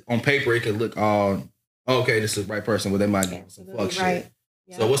 Because on paper, it can look all, okay, this is the right person, but they might get some fuck shit.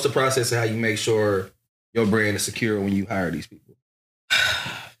 Yeah. So what's the process of how you make sure your brand is secure when you hire these people?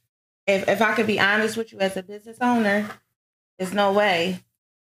 If I could be honest with you as a business owner, there's no way.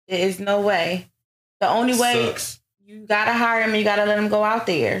 There is no way. The only way, sucks. You got to hire them and you got to let them go out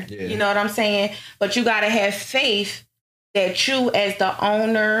there. Yeah. You know what I'm saying? But you got to have faith that you as the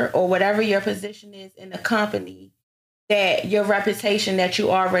owner or whatever your position is in the company, that your reputation that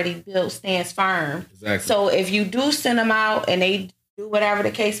you already built stands firm. Exactly. So if you do send them out and they do whatever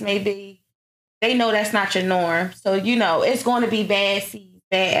the case may be, they know that's not your norm. So, it's going to be bad seeds,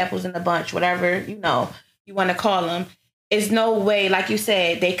 bad apples in the bunch, whatever, you want to call them. It's no way, like you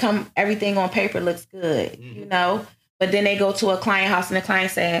said, everything on paper looks good, but then they go to a client house and the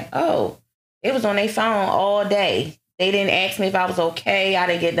client saying, oh, it was on their phone all day. They didn't ask me if I was okay. I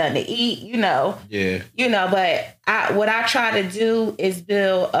didn't get nothing to eat, Yeah. But what I try to do is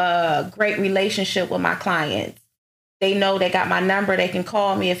build a great relationship with my clients. They know they got my number. They can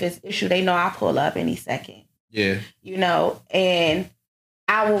call me if it's an issue. They know I'll pull up any second. Yeah. And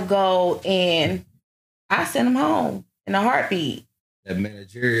I will go and I send them home in a heartbeat. That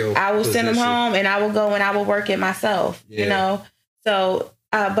managerial. I will send them home and I will go and I will work it myself, So,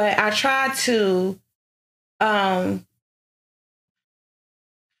 but I try to, I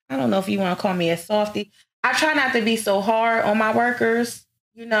don't know if you want to call me a softie. I try not to be so hard on my workers,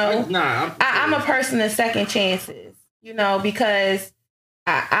 I'm a person of second chances, because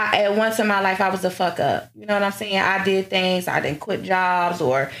I at once in my life, I was a fuck up. You know what I'm saying? I did things, I didn't quit jobs,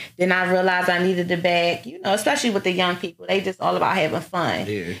 or then I realized I needed the bag, especially with the young people. They just all about having fun,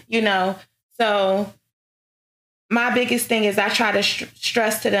 So my biggest thing is I try to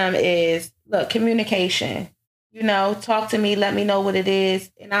stress to them is, look, communication. Talk to me, let me know what it is.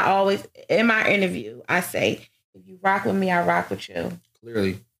 And I always, in my interview, I say, if you rock with me, I rock with you.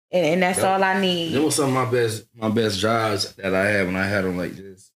 Clearly. And that's all I need. It was some of my best jobs that I had when I had them like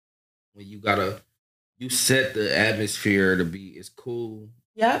this. When you set the atmosphere to be, it's cool.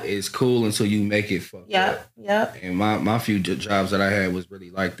 Yep. It's cool until you make it fucked up. Yep. And my few jobs that I had was really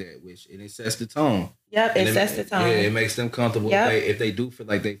like that, and it sets the tone. Yep, it sets the tone. Yeah, it makes them comfortable. Yep. If they do feel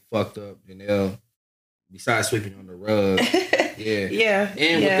like they fucked up, then they'll, besides sweeping on the rug, yeah.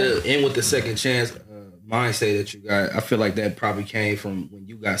 And with the second chance mindset that you got, I feel like that probably came from when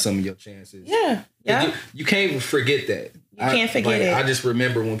you got some of your chances. Yeah. You can't forget that. You can't forget it. I just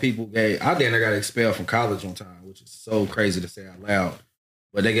remember when people I got expelled from college one time, which is so crazy to say out loud.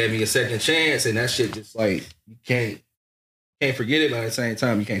 But they gave me a second chance, and that shit just like you can't forget it, but at the same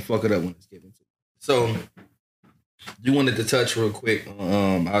time you can't fuck it up when it's given to you. So you wanted to touch real quick.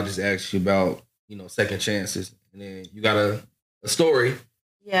 I'll just ask you about second chances, and then you got a story,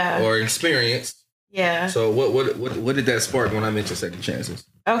 or experience. Yeah. So what did that spark when I mentioned second chances?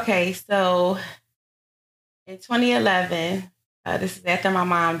 Okay, so in 2011, this is after my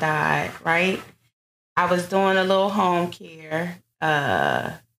mom died, right? I was doing a little home care.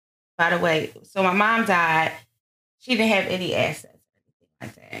 By the way, so my mom died. She didn't have any assets or anything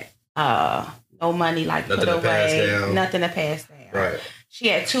like that. No money put away, nothing to pass down. Right. She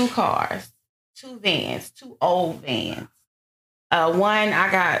had 2 cars, 2 vans, 2 old vans. One I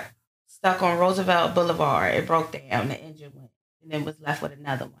got stuck on Roosevelt Boulevard. It broke down, the engine went, and then was left with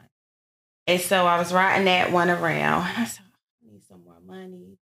another one. And so I was riding that one around. I said, I need some more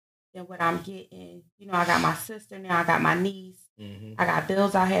money than what I'm getting. I got my sister now. I got my niece. Mm-hmm. I got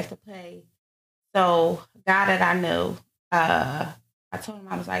bills I have to pay. So guy that I knew, I told him,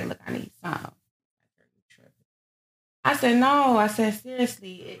 I was like, look, I need something. I said, no. I said,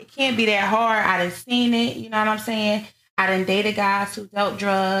 seriously, it can't be that hard. I done seen it. You know what I'm saying? I done dated guys who dealt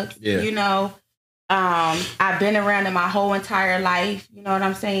drugs. Yeah. I've been around it my whole entire life. You know what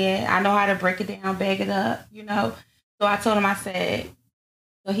I'm saying? I know how to break it down, bag it up, So I told him, I said,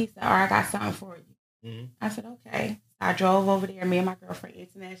 so he said, all right, I got something for you. Mm-hmm. I said, okay. So I drove over there, me and my girlfriend,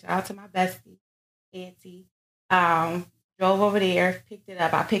 Antoinette, shout out to my bestie, Auntie. Drove over there, picked it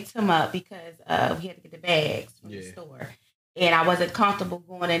up. I picked him up because we had to get the bags from the store. And I wasn't comfortable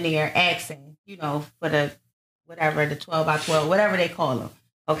going in there asking, for the whatever, the 12 by 12, whatever they call them.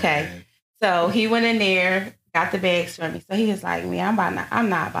 Okay. Man. So he went in there, got the bags for me. So he was like, I'm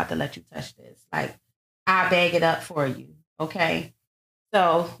not about to let you touch this. Like, I'll bag it up for you. Okay.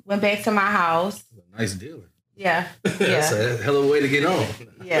 So went back to my house. Nice dealer. Yeah. That's a hell of a way to get on.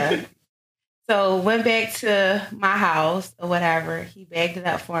 Yeah. So went back to my house or whatever. He bagged it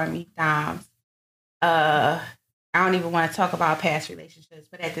up for me, dimes. I don't even want to talk about past relationships,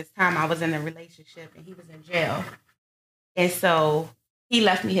 but at this time I was in a relationship and he was in jail. And so he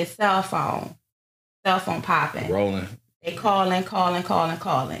left me his cell phone popping. Rolling. They calling.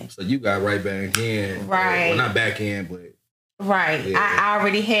 So you got right back in. Right. Well, not back in, but. Right. Yeah. I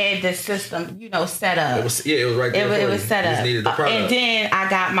already had the system, set up. It was right there. It was set up. You just needed the product. And then I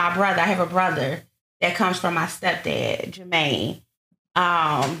got my brother. I have a brother that comes from my stepdad, Jermaine.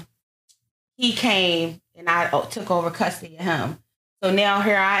 He came and I took over custody of him. So now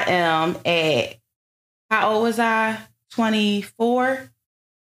here I am at, how old was I? 24.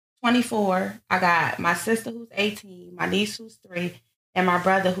 I got my sister who's 18, my niece who's 3, and my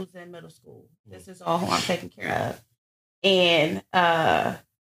brother who's in middle school. This is all who I'm taking care of. And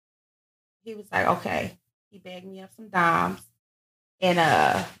he was like, okay. He begged me up some dimes.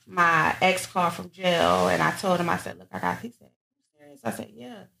 And my ex called from jail, and I told him, I said, look, I got, he said, you serious? I said,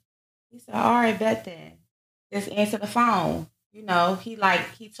 yeah. He said, all right, bet then. Just answer the phone. You know, he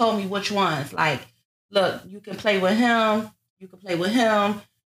told me which ones. Like, look, you can play with him. You can play with him.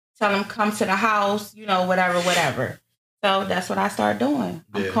 Tell him come to the house, you know, whatever. So that's what I started doing.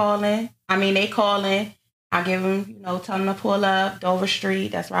 I'm calling. I mean, they calling. I give them, you know, tell them to pull up Dover Street.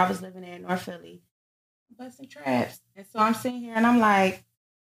 That's where I was living in North Philly. Busting traps. And so I'm sitting here and I'm like,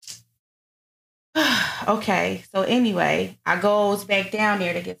 okay. So anyway, I goes back down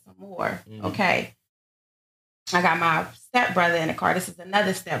there to get some more. Mm-hmm. Okay. I got my stepbrother in the car. This is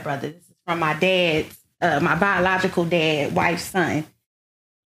another stepbrother. This is from my dad's, my biological dad, wife's son.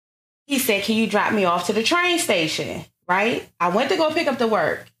 He said, can you drop me off to the train station? Right? I went to go pick up the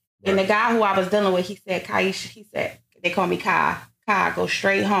work. Right. And the guy who I was dealing with, he said, Kaisha, he said, they call me Kai. Kai, go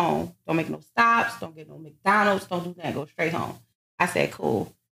straight home. Don't make no stops. Don't get no McDonald's. Don't do that. Go straight home. I said,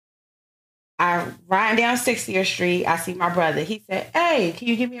 cool. I riding down 60th Street. I see my brother. He said, hey, can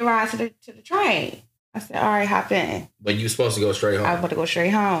you give me a ride to the train? I said, all right, hop in. But you supposed to go straight home. I was about to go straight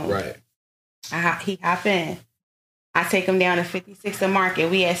home. Right. He hop in. I take him down to 56th and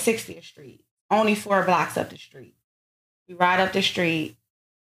Market. We at 60th Street. Only 4 blocks up the street. We ride up the street.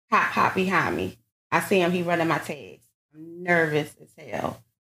 Hop behind me. I see him. He running my tags. I'm nervous as hell.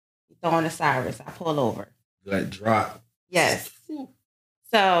 He throwing the sirens. I pull over. That drop. Yes.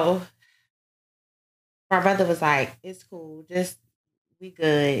 So my brother was like, it's cool. Just, we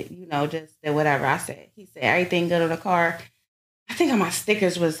good. You know, just whatever. He said, everything good on the car. I think my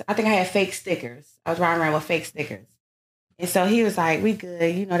stickers I think I had fake stickers. I was riding around with fake stickers. And so he was like, we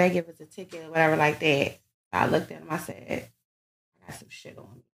good. You know, they give us a ticket or whatever like that. I looked at him. I said, I got some shit on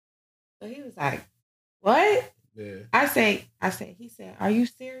me. So he was like, what? Yeah. I said, he said, are you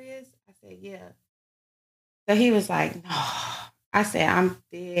serious? I said, yeah. So he was like, no. I said, I'm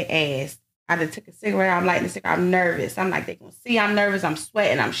dead ass. I just took a cigarette. I'm lighting the cigarette. I'm nervous. I'm like, they gonna see I'm nervous. I'm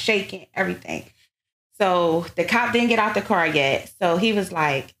sweating. I'm shaking, everything. So the cop didn't get out the car yet. So he was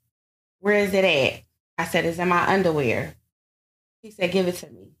like, where is it at? I said, it's in my underwear. He said, give it to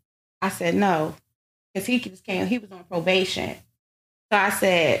me. I said, no. Because he just came, he was on probation. So I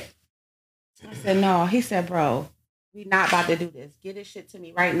said, no. He said, bro, we not about to do this. Get this shit to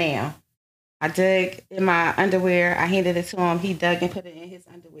me right now. I dug in my underwear. I handed it to him. He dug and put it in his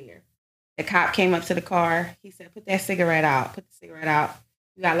underwear. The cop came up to the car. He said, put that cigarette out. Put the cigarette out.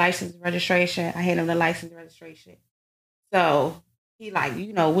 You got license and registration. I handed him the license and registration. So he like,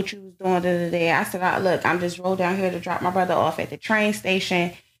 you know, what you was doing today. I said, look, I'm just rolled down here to drop my brother off at the train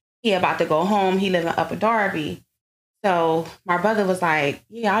station. He about to go home. He live in Upper Darby. So my brother was like,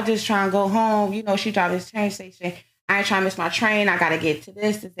 yeah, I'll just try and go home. You know, she dropped this train station. I ain't trying to miss my train. I got to get to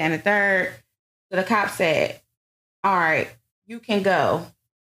this, and the third. So the cop said, all right, you can go,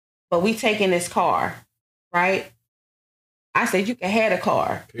 but we taking this car, right? I said, you can have the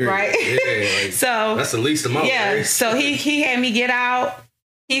car, period. Right? Yeah, like, so that's the least amount. Yeah. Right? So he had me get out.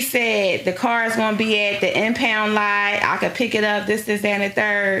 He said the car is going to be at the impound lot. I could pick it up, this, and the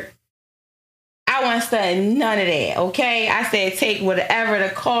third. I wasn't studying none of that, okay? I said, take whatever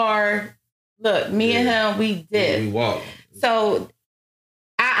the car. Look, me and him, we did. Yeah, we walked. So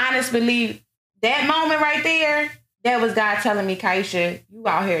I honestly believe that moment right there, that was God telling me, Kaisha, you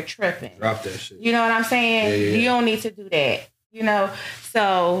out here tripping. Drop that shit. You know what I'm saying? Yeah. You don't need to do that. You know?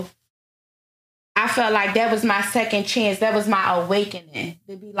 So I felt like that was my second chance. That was my awakening.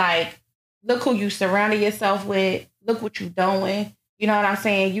 To be like, look who you surrounded yourself with. Look what you doing. You know what I'm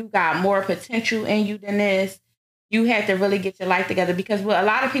saying? You got more potential in you than this. You had to really get your life together, because what a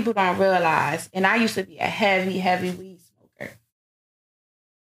lot of people don't realize, and I used to be a heavy, heavy weed smoker.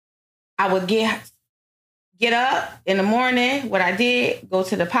 I would get up in the morning. What I did, go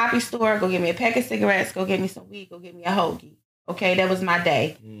to the poppy store, go get me a pack of cigarettes, go get me some weed, go get me a hoagie. Okay, that was my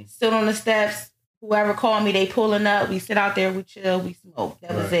day. Sit on the steps. Whoever called me, they pulling up. We sit out there, we chill, we smoke.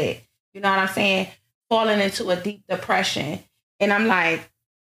 That was it. You know what I'm saying? Falling into a deep depression. And I'm like,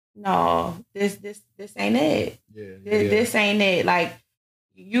 no, this ain't it. Yeah, this ain't it. Like,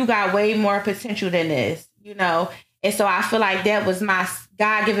 you got way more potential than this, you know? And so I feel like that was my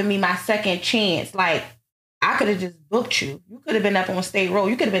God giving me my second chance. Like, I could have just booked you. You could have been up on State Road.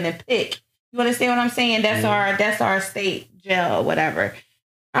 You could have been in PIC. You understand what I'm saying? That's our state jail or whatever.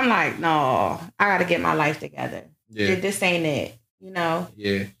 I'm like, no, I got to get my life together. Yeah. This ain't it, you know?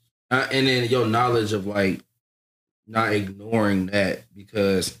 Yeah. And then your knowledge of, like, not ignoring that,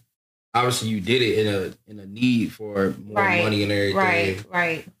 because obviously you did it in a need for more money and everything.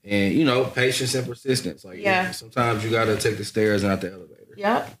 Right. And, you know, patience and persistence. Like, sometimes you got to take the stairs and not the elevator.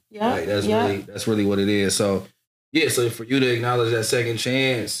 Yep. Like that's really what it is. So yeah, so for you to acknowledge that second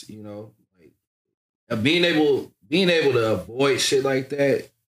chance, you know, like being able to avoid shit like that,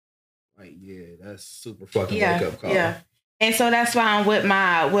 like that's super fucking wake up call. Yeah. And so that's why I'm with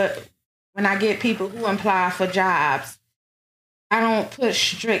when I get people who apply for jobs, I don't put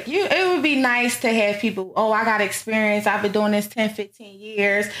strict. It would be nice to have people, oh, I got experience. I've been doing this 10, 15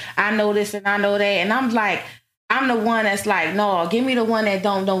 years. I know this and I know that. And I'm like, I'm the one that's like, no, give me the one that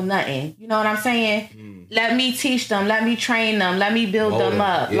don't know nothing. You know what I'm saying? Let me teach them. Let me train them. Let me build them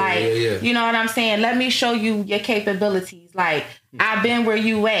up. You know what I'm saying? Let me show you your capabilities. Like, I've been where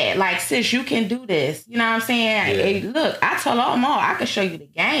you at. Like, sis, you can do this. You know what I'm saying? Yeah. Hey, look, I tell them all, I can show you the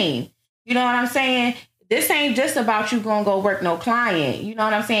game. You know what I'm saying? This ain't just about you gonna go work no client. You know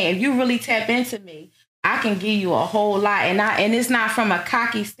what I'm saying? If you really tap into me, I can give you a whole lot. And it's not from a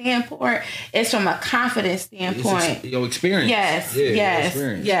cocky standpoint. It's from a confident standpoint. It's your experience.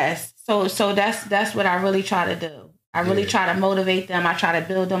 Yes. So that's what I really try to do. I really try to motivate them. I try to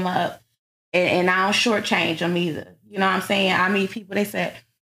build them up. And I don't shortchange them either. You know what I'm saying? I meet people, they said,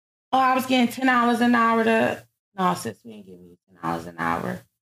 oh, I was getting $10 an hour no, sis, we ain't giving you $10 an hour.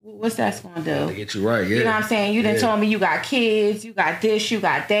 What's that's gonna do? To get you right, yeah. You know what I'm saying? You done told me you got kids, you got this, you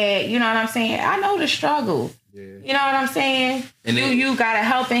got that. You know what I'm saying? I know the struggle. Yeah. You know what I'm saying? And you got a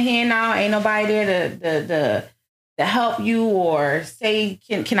helping hand now. Ain't nobody there to help you or say,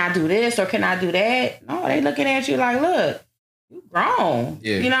 can I do this or can I do that? No, they looking at you like, look, you grown.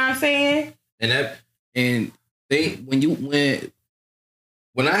 Yeah. You know what I'm saying? And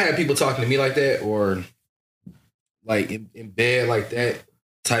when I have people talking to me like that or like in bed like that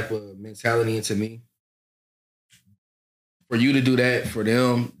type of mentality into me, for you to do that for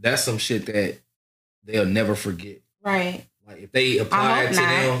them, that's some shit that they'll never forget. Right. Like if they apply it to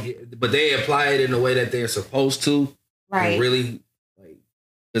them, but they apply it in the way that they're supposed to. Right. Really, like,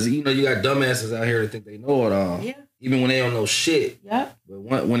 because you know you got dumbasses out here that think they know it all. Yeah. Even when they don't know shit. Yep. But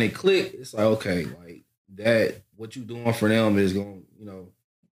when it click, it's like, okay, like that, what you doing for them is going, you know,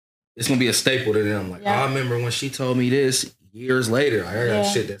 it's gonna be a staple to them. Like, I remember when she told me this years later. I got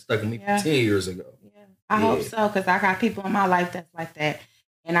shit that stuck with me 10 years ago. Yeah. I hope so, because I got people in my life that's like that.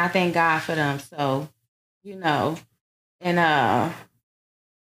 And I thank God for them. So, you know, and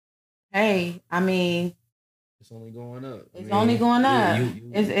hey, I mean, it's only going up. It's only going up.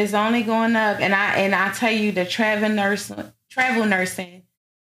 It's only going up. And I tell you, the travel nursing,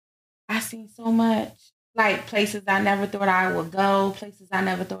 I seen so much. Like places I never thought I would go, places I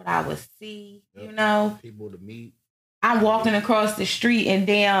never thought I would see, you know. People to meet. I'm walking across the street in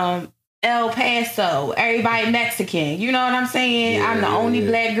damn El Paso. Everybody Mexican. You know what I'm saying? Yeah, I'm the only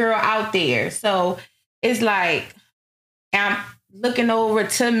black girl out there. So it's like, I'm looking over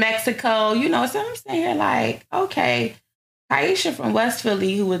to Mexico. You know, so I'm saying here like, okay, Aisha from West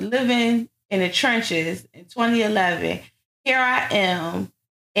Philly, who was living in the trenches in 2011. Here I am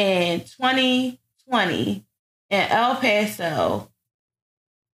in 2020 in El Paso.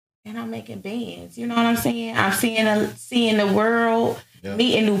 And I'm making bands. You know what I'm saying? I'm seeing the world,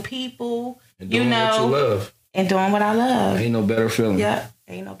 meeting new people. And doing what you love. And doing what I love. Ain't no better feeling. Yep.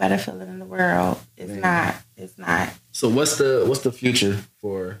 Ain't no better feeling in the world. It's not. It's not. So what's the future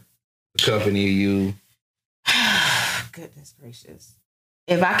for the company you? Goodness gracious.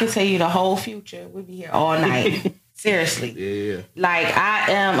 If I could tell you the whole future, we'd be here all night. Seriously. Yeah. Like,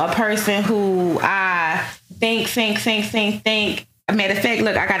 I am a person who I think. Matter of fact,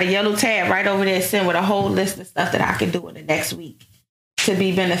 look, I got a yellow tab right over there sitting with a whole list of stuff that I can do in the next week to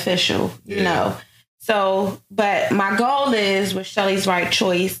be beneficial, you know. So, but my goal is, with Shelly's Right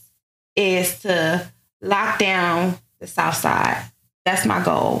Choice, is to lock down the South Side. That's my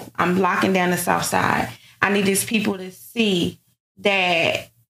goal. I'm locking down the South Side. I need these people to see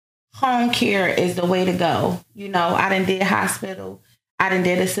that home care is the way to go. You know, I done did hospital. I done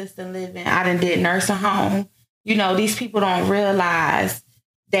did assisted living. I done did nursing home. You know, these people don't realize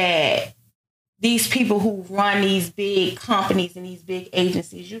that these people who run these big companies and these big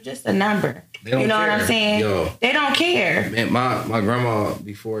agencies, you're just a number. They don't you know care. What I'm saying? Yo, they don't care. Man, my grandma,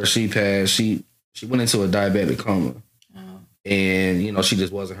 before she passed, she went into a diabetic coma. Oh. And, you know, she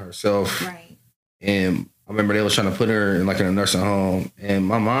just wasn't herself. Right. And I remember they was trying to put her in a nursing home. And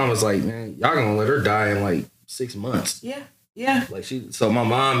my mom was like, man, y'all gonna let her die in like 6 months. Yeah. Yeah. Like so my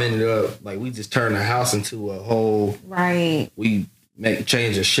mom ended up, like, we just turned the house into a whole. Right. We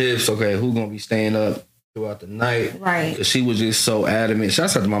change the shifts. Okay, who gonna be staying up throughout the night? Right. Because she was just so adamant.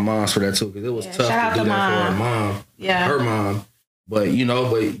 Shouts out to my moms for that too, because it was tough to do that for her mom. Yeah. Her mom. But, you know,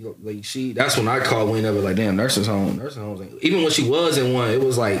 like that's when I called whenever, like, damn, nursing homes. Even when she was in one, it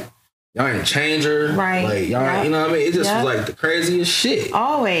was like y'all ain't change her. Right. Like, y'all, you know what I mean? It just was like the craziest shit.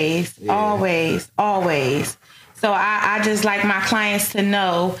 Always. So I just like my clients to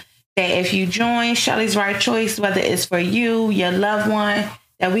know that if you join Shelly's Right Choice, whether it's for you, your loved one,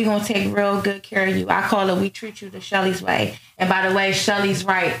 that we gonna take real good care of you. I call it, we treat you the Shelly's way. And by the way, Shelly's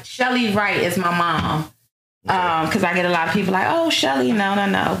Right. Shelly Right is my mom. Because I get a lot of people like, oh, Shelly,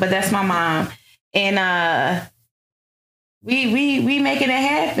 no. But that's my mom. And we making it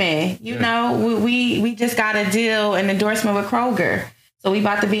happen. You know, we just got a deal, an endorsement with Kroger. So we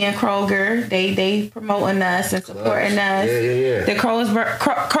about to be in Kroger. They promoting us and supporting us. Yeah. The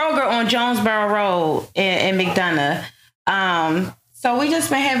Kroger on Jonesboro Road in McDonough. So we just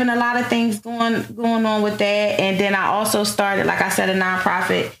been having a lot of things going on with that. And then I also started, like I said, a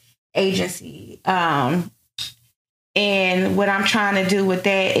nonprofit agency. And what I'm trying to do with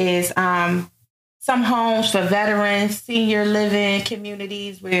that is some homes for veterans, senior living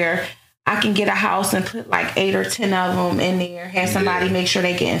communities where I can get a house and put like 8 or 10 of them in there, have somebody make sure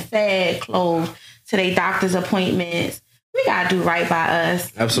they getting fed, clothed to their doctor's appointments. We got to do right by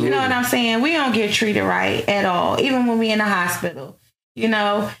us. Absolutely. You know what I'm saying? We don't get treated right at all, even when we in the hospital. You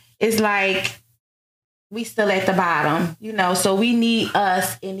know, it's like we still at the bottom, you know, so we need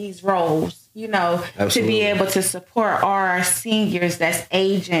us in these roles, you know, to be able to support our seniors that's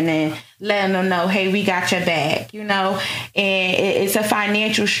aging and letting them know, hey, we got your back, you know, and it's a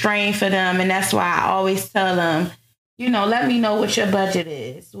financial strain for them. And that's why I always tell them, you know, let me know what your budget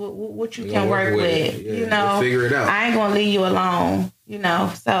is, what you can work with, you know, we'll figure it out. I ain't going to leave you alone, you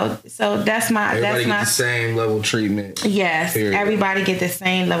know, so that's my, everybody get the same level treatment. Yes. Period. Everybody get the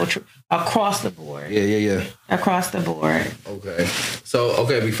same level across the board. Yeah. Across the board. Okay. So,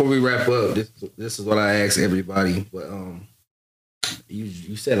 before we wrap up, this is what I ask everybody, but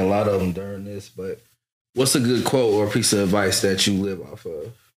you said a lot of them during this, but what's a good quote or piece of advice that you live off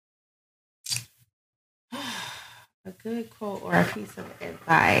of? A good quote or a piece of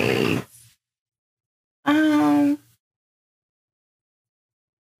advice. I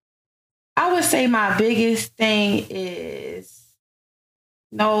would say my biggest thing is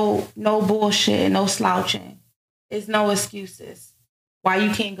no bullshit, no slouching. It's no excuses why you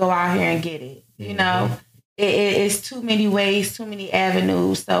can't go out here and get it. You know, it's too many ways, too many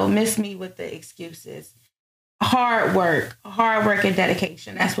avenues. So miss me with the excuses. Hard work and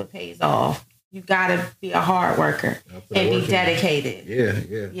dedication. That's what pays off. You gotta be a hard worker and be dedicated.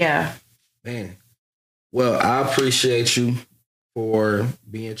 Yeah. Man. Well, I appreciate you for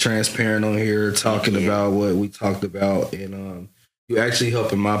being transparent on here, talking about what we talked about, and you actually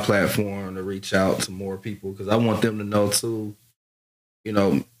helping my platform to reach out to more people because I want them to know too. You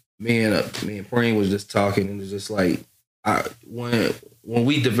know, me and Preem was just talking, and it's just like when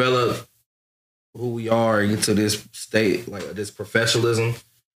we develop who we are and get to this state, like this professionalism,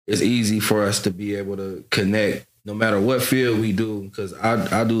 it's easy for us to be able to connect no matter what field we do, because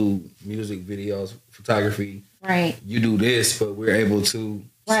I do music videos, photography. Right. You do this, but we're able to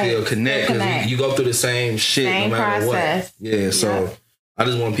still connect because you go through the same shit no matter what. Yeah, so I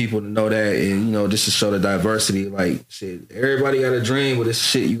just want people to know that, and you know, just to show the diversity. Like shit, everybody got a dream, but it's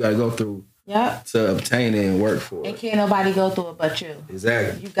shit you got to go through. To obtain it and work for it. And can't nobody go through it but you.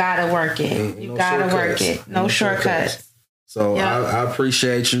 Exactly. You gotta work it. You gotta work it. No shortcuts. So I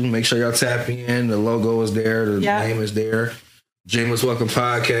appreciate you. Make sure y'all tap in. The logo is there. The name is there. Dreamers Welcome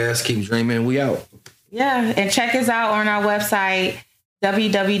Podcast. Keep dreaming. We out. Yeah. And check us out on our website,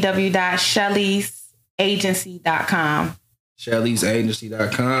 www.shellysagency.com.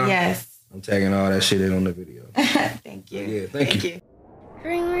 Shelly'sAgency.com. Yes. I'm tagging all that shit in on the video. Thank you. Yeah, thank you.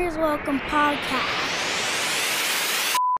 Dreamers Welcome Podcast.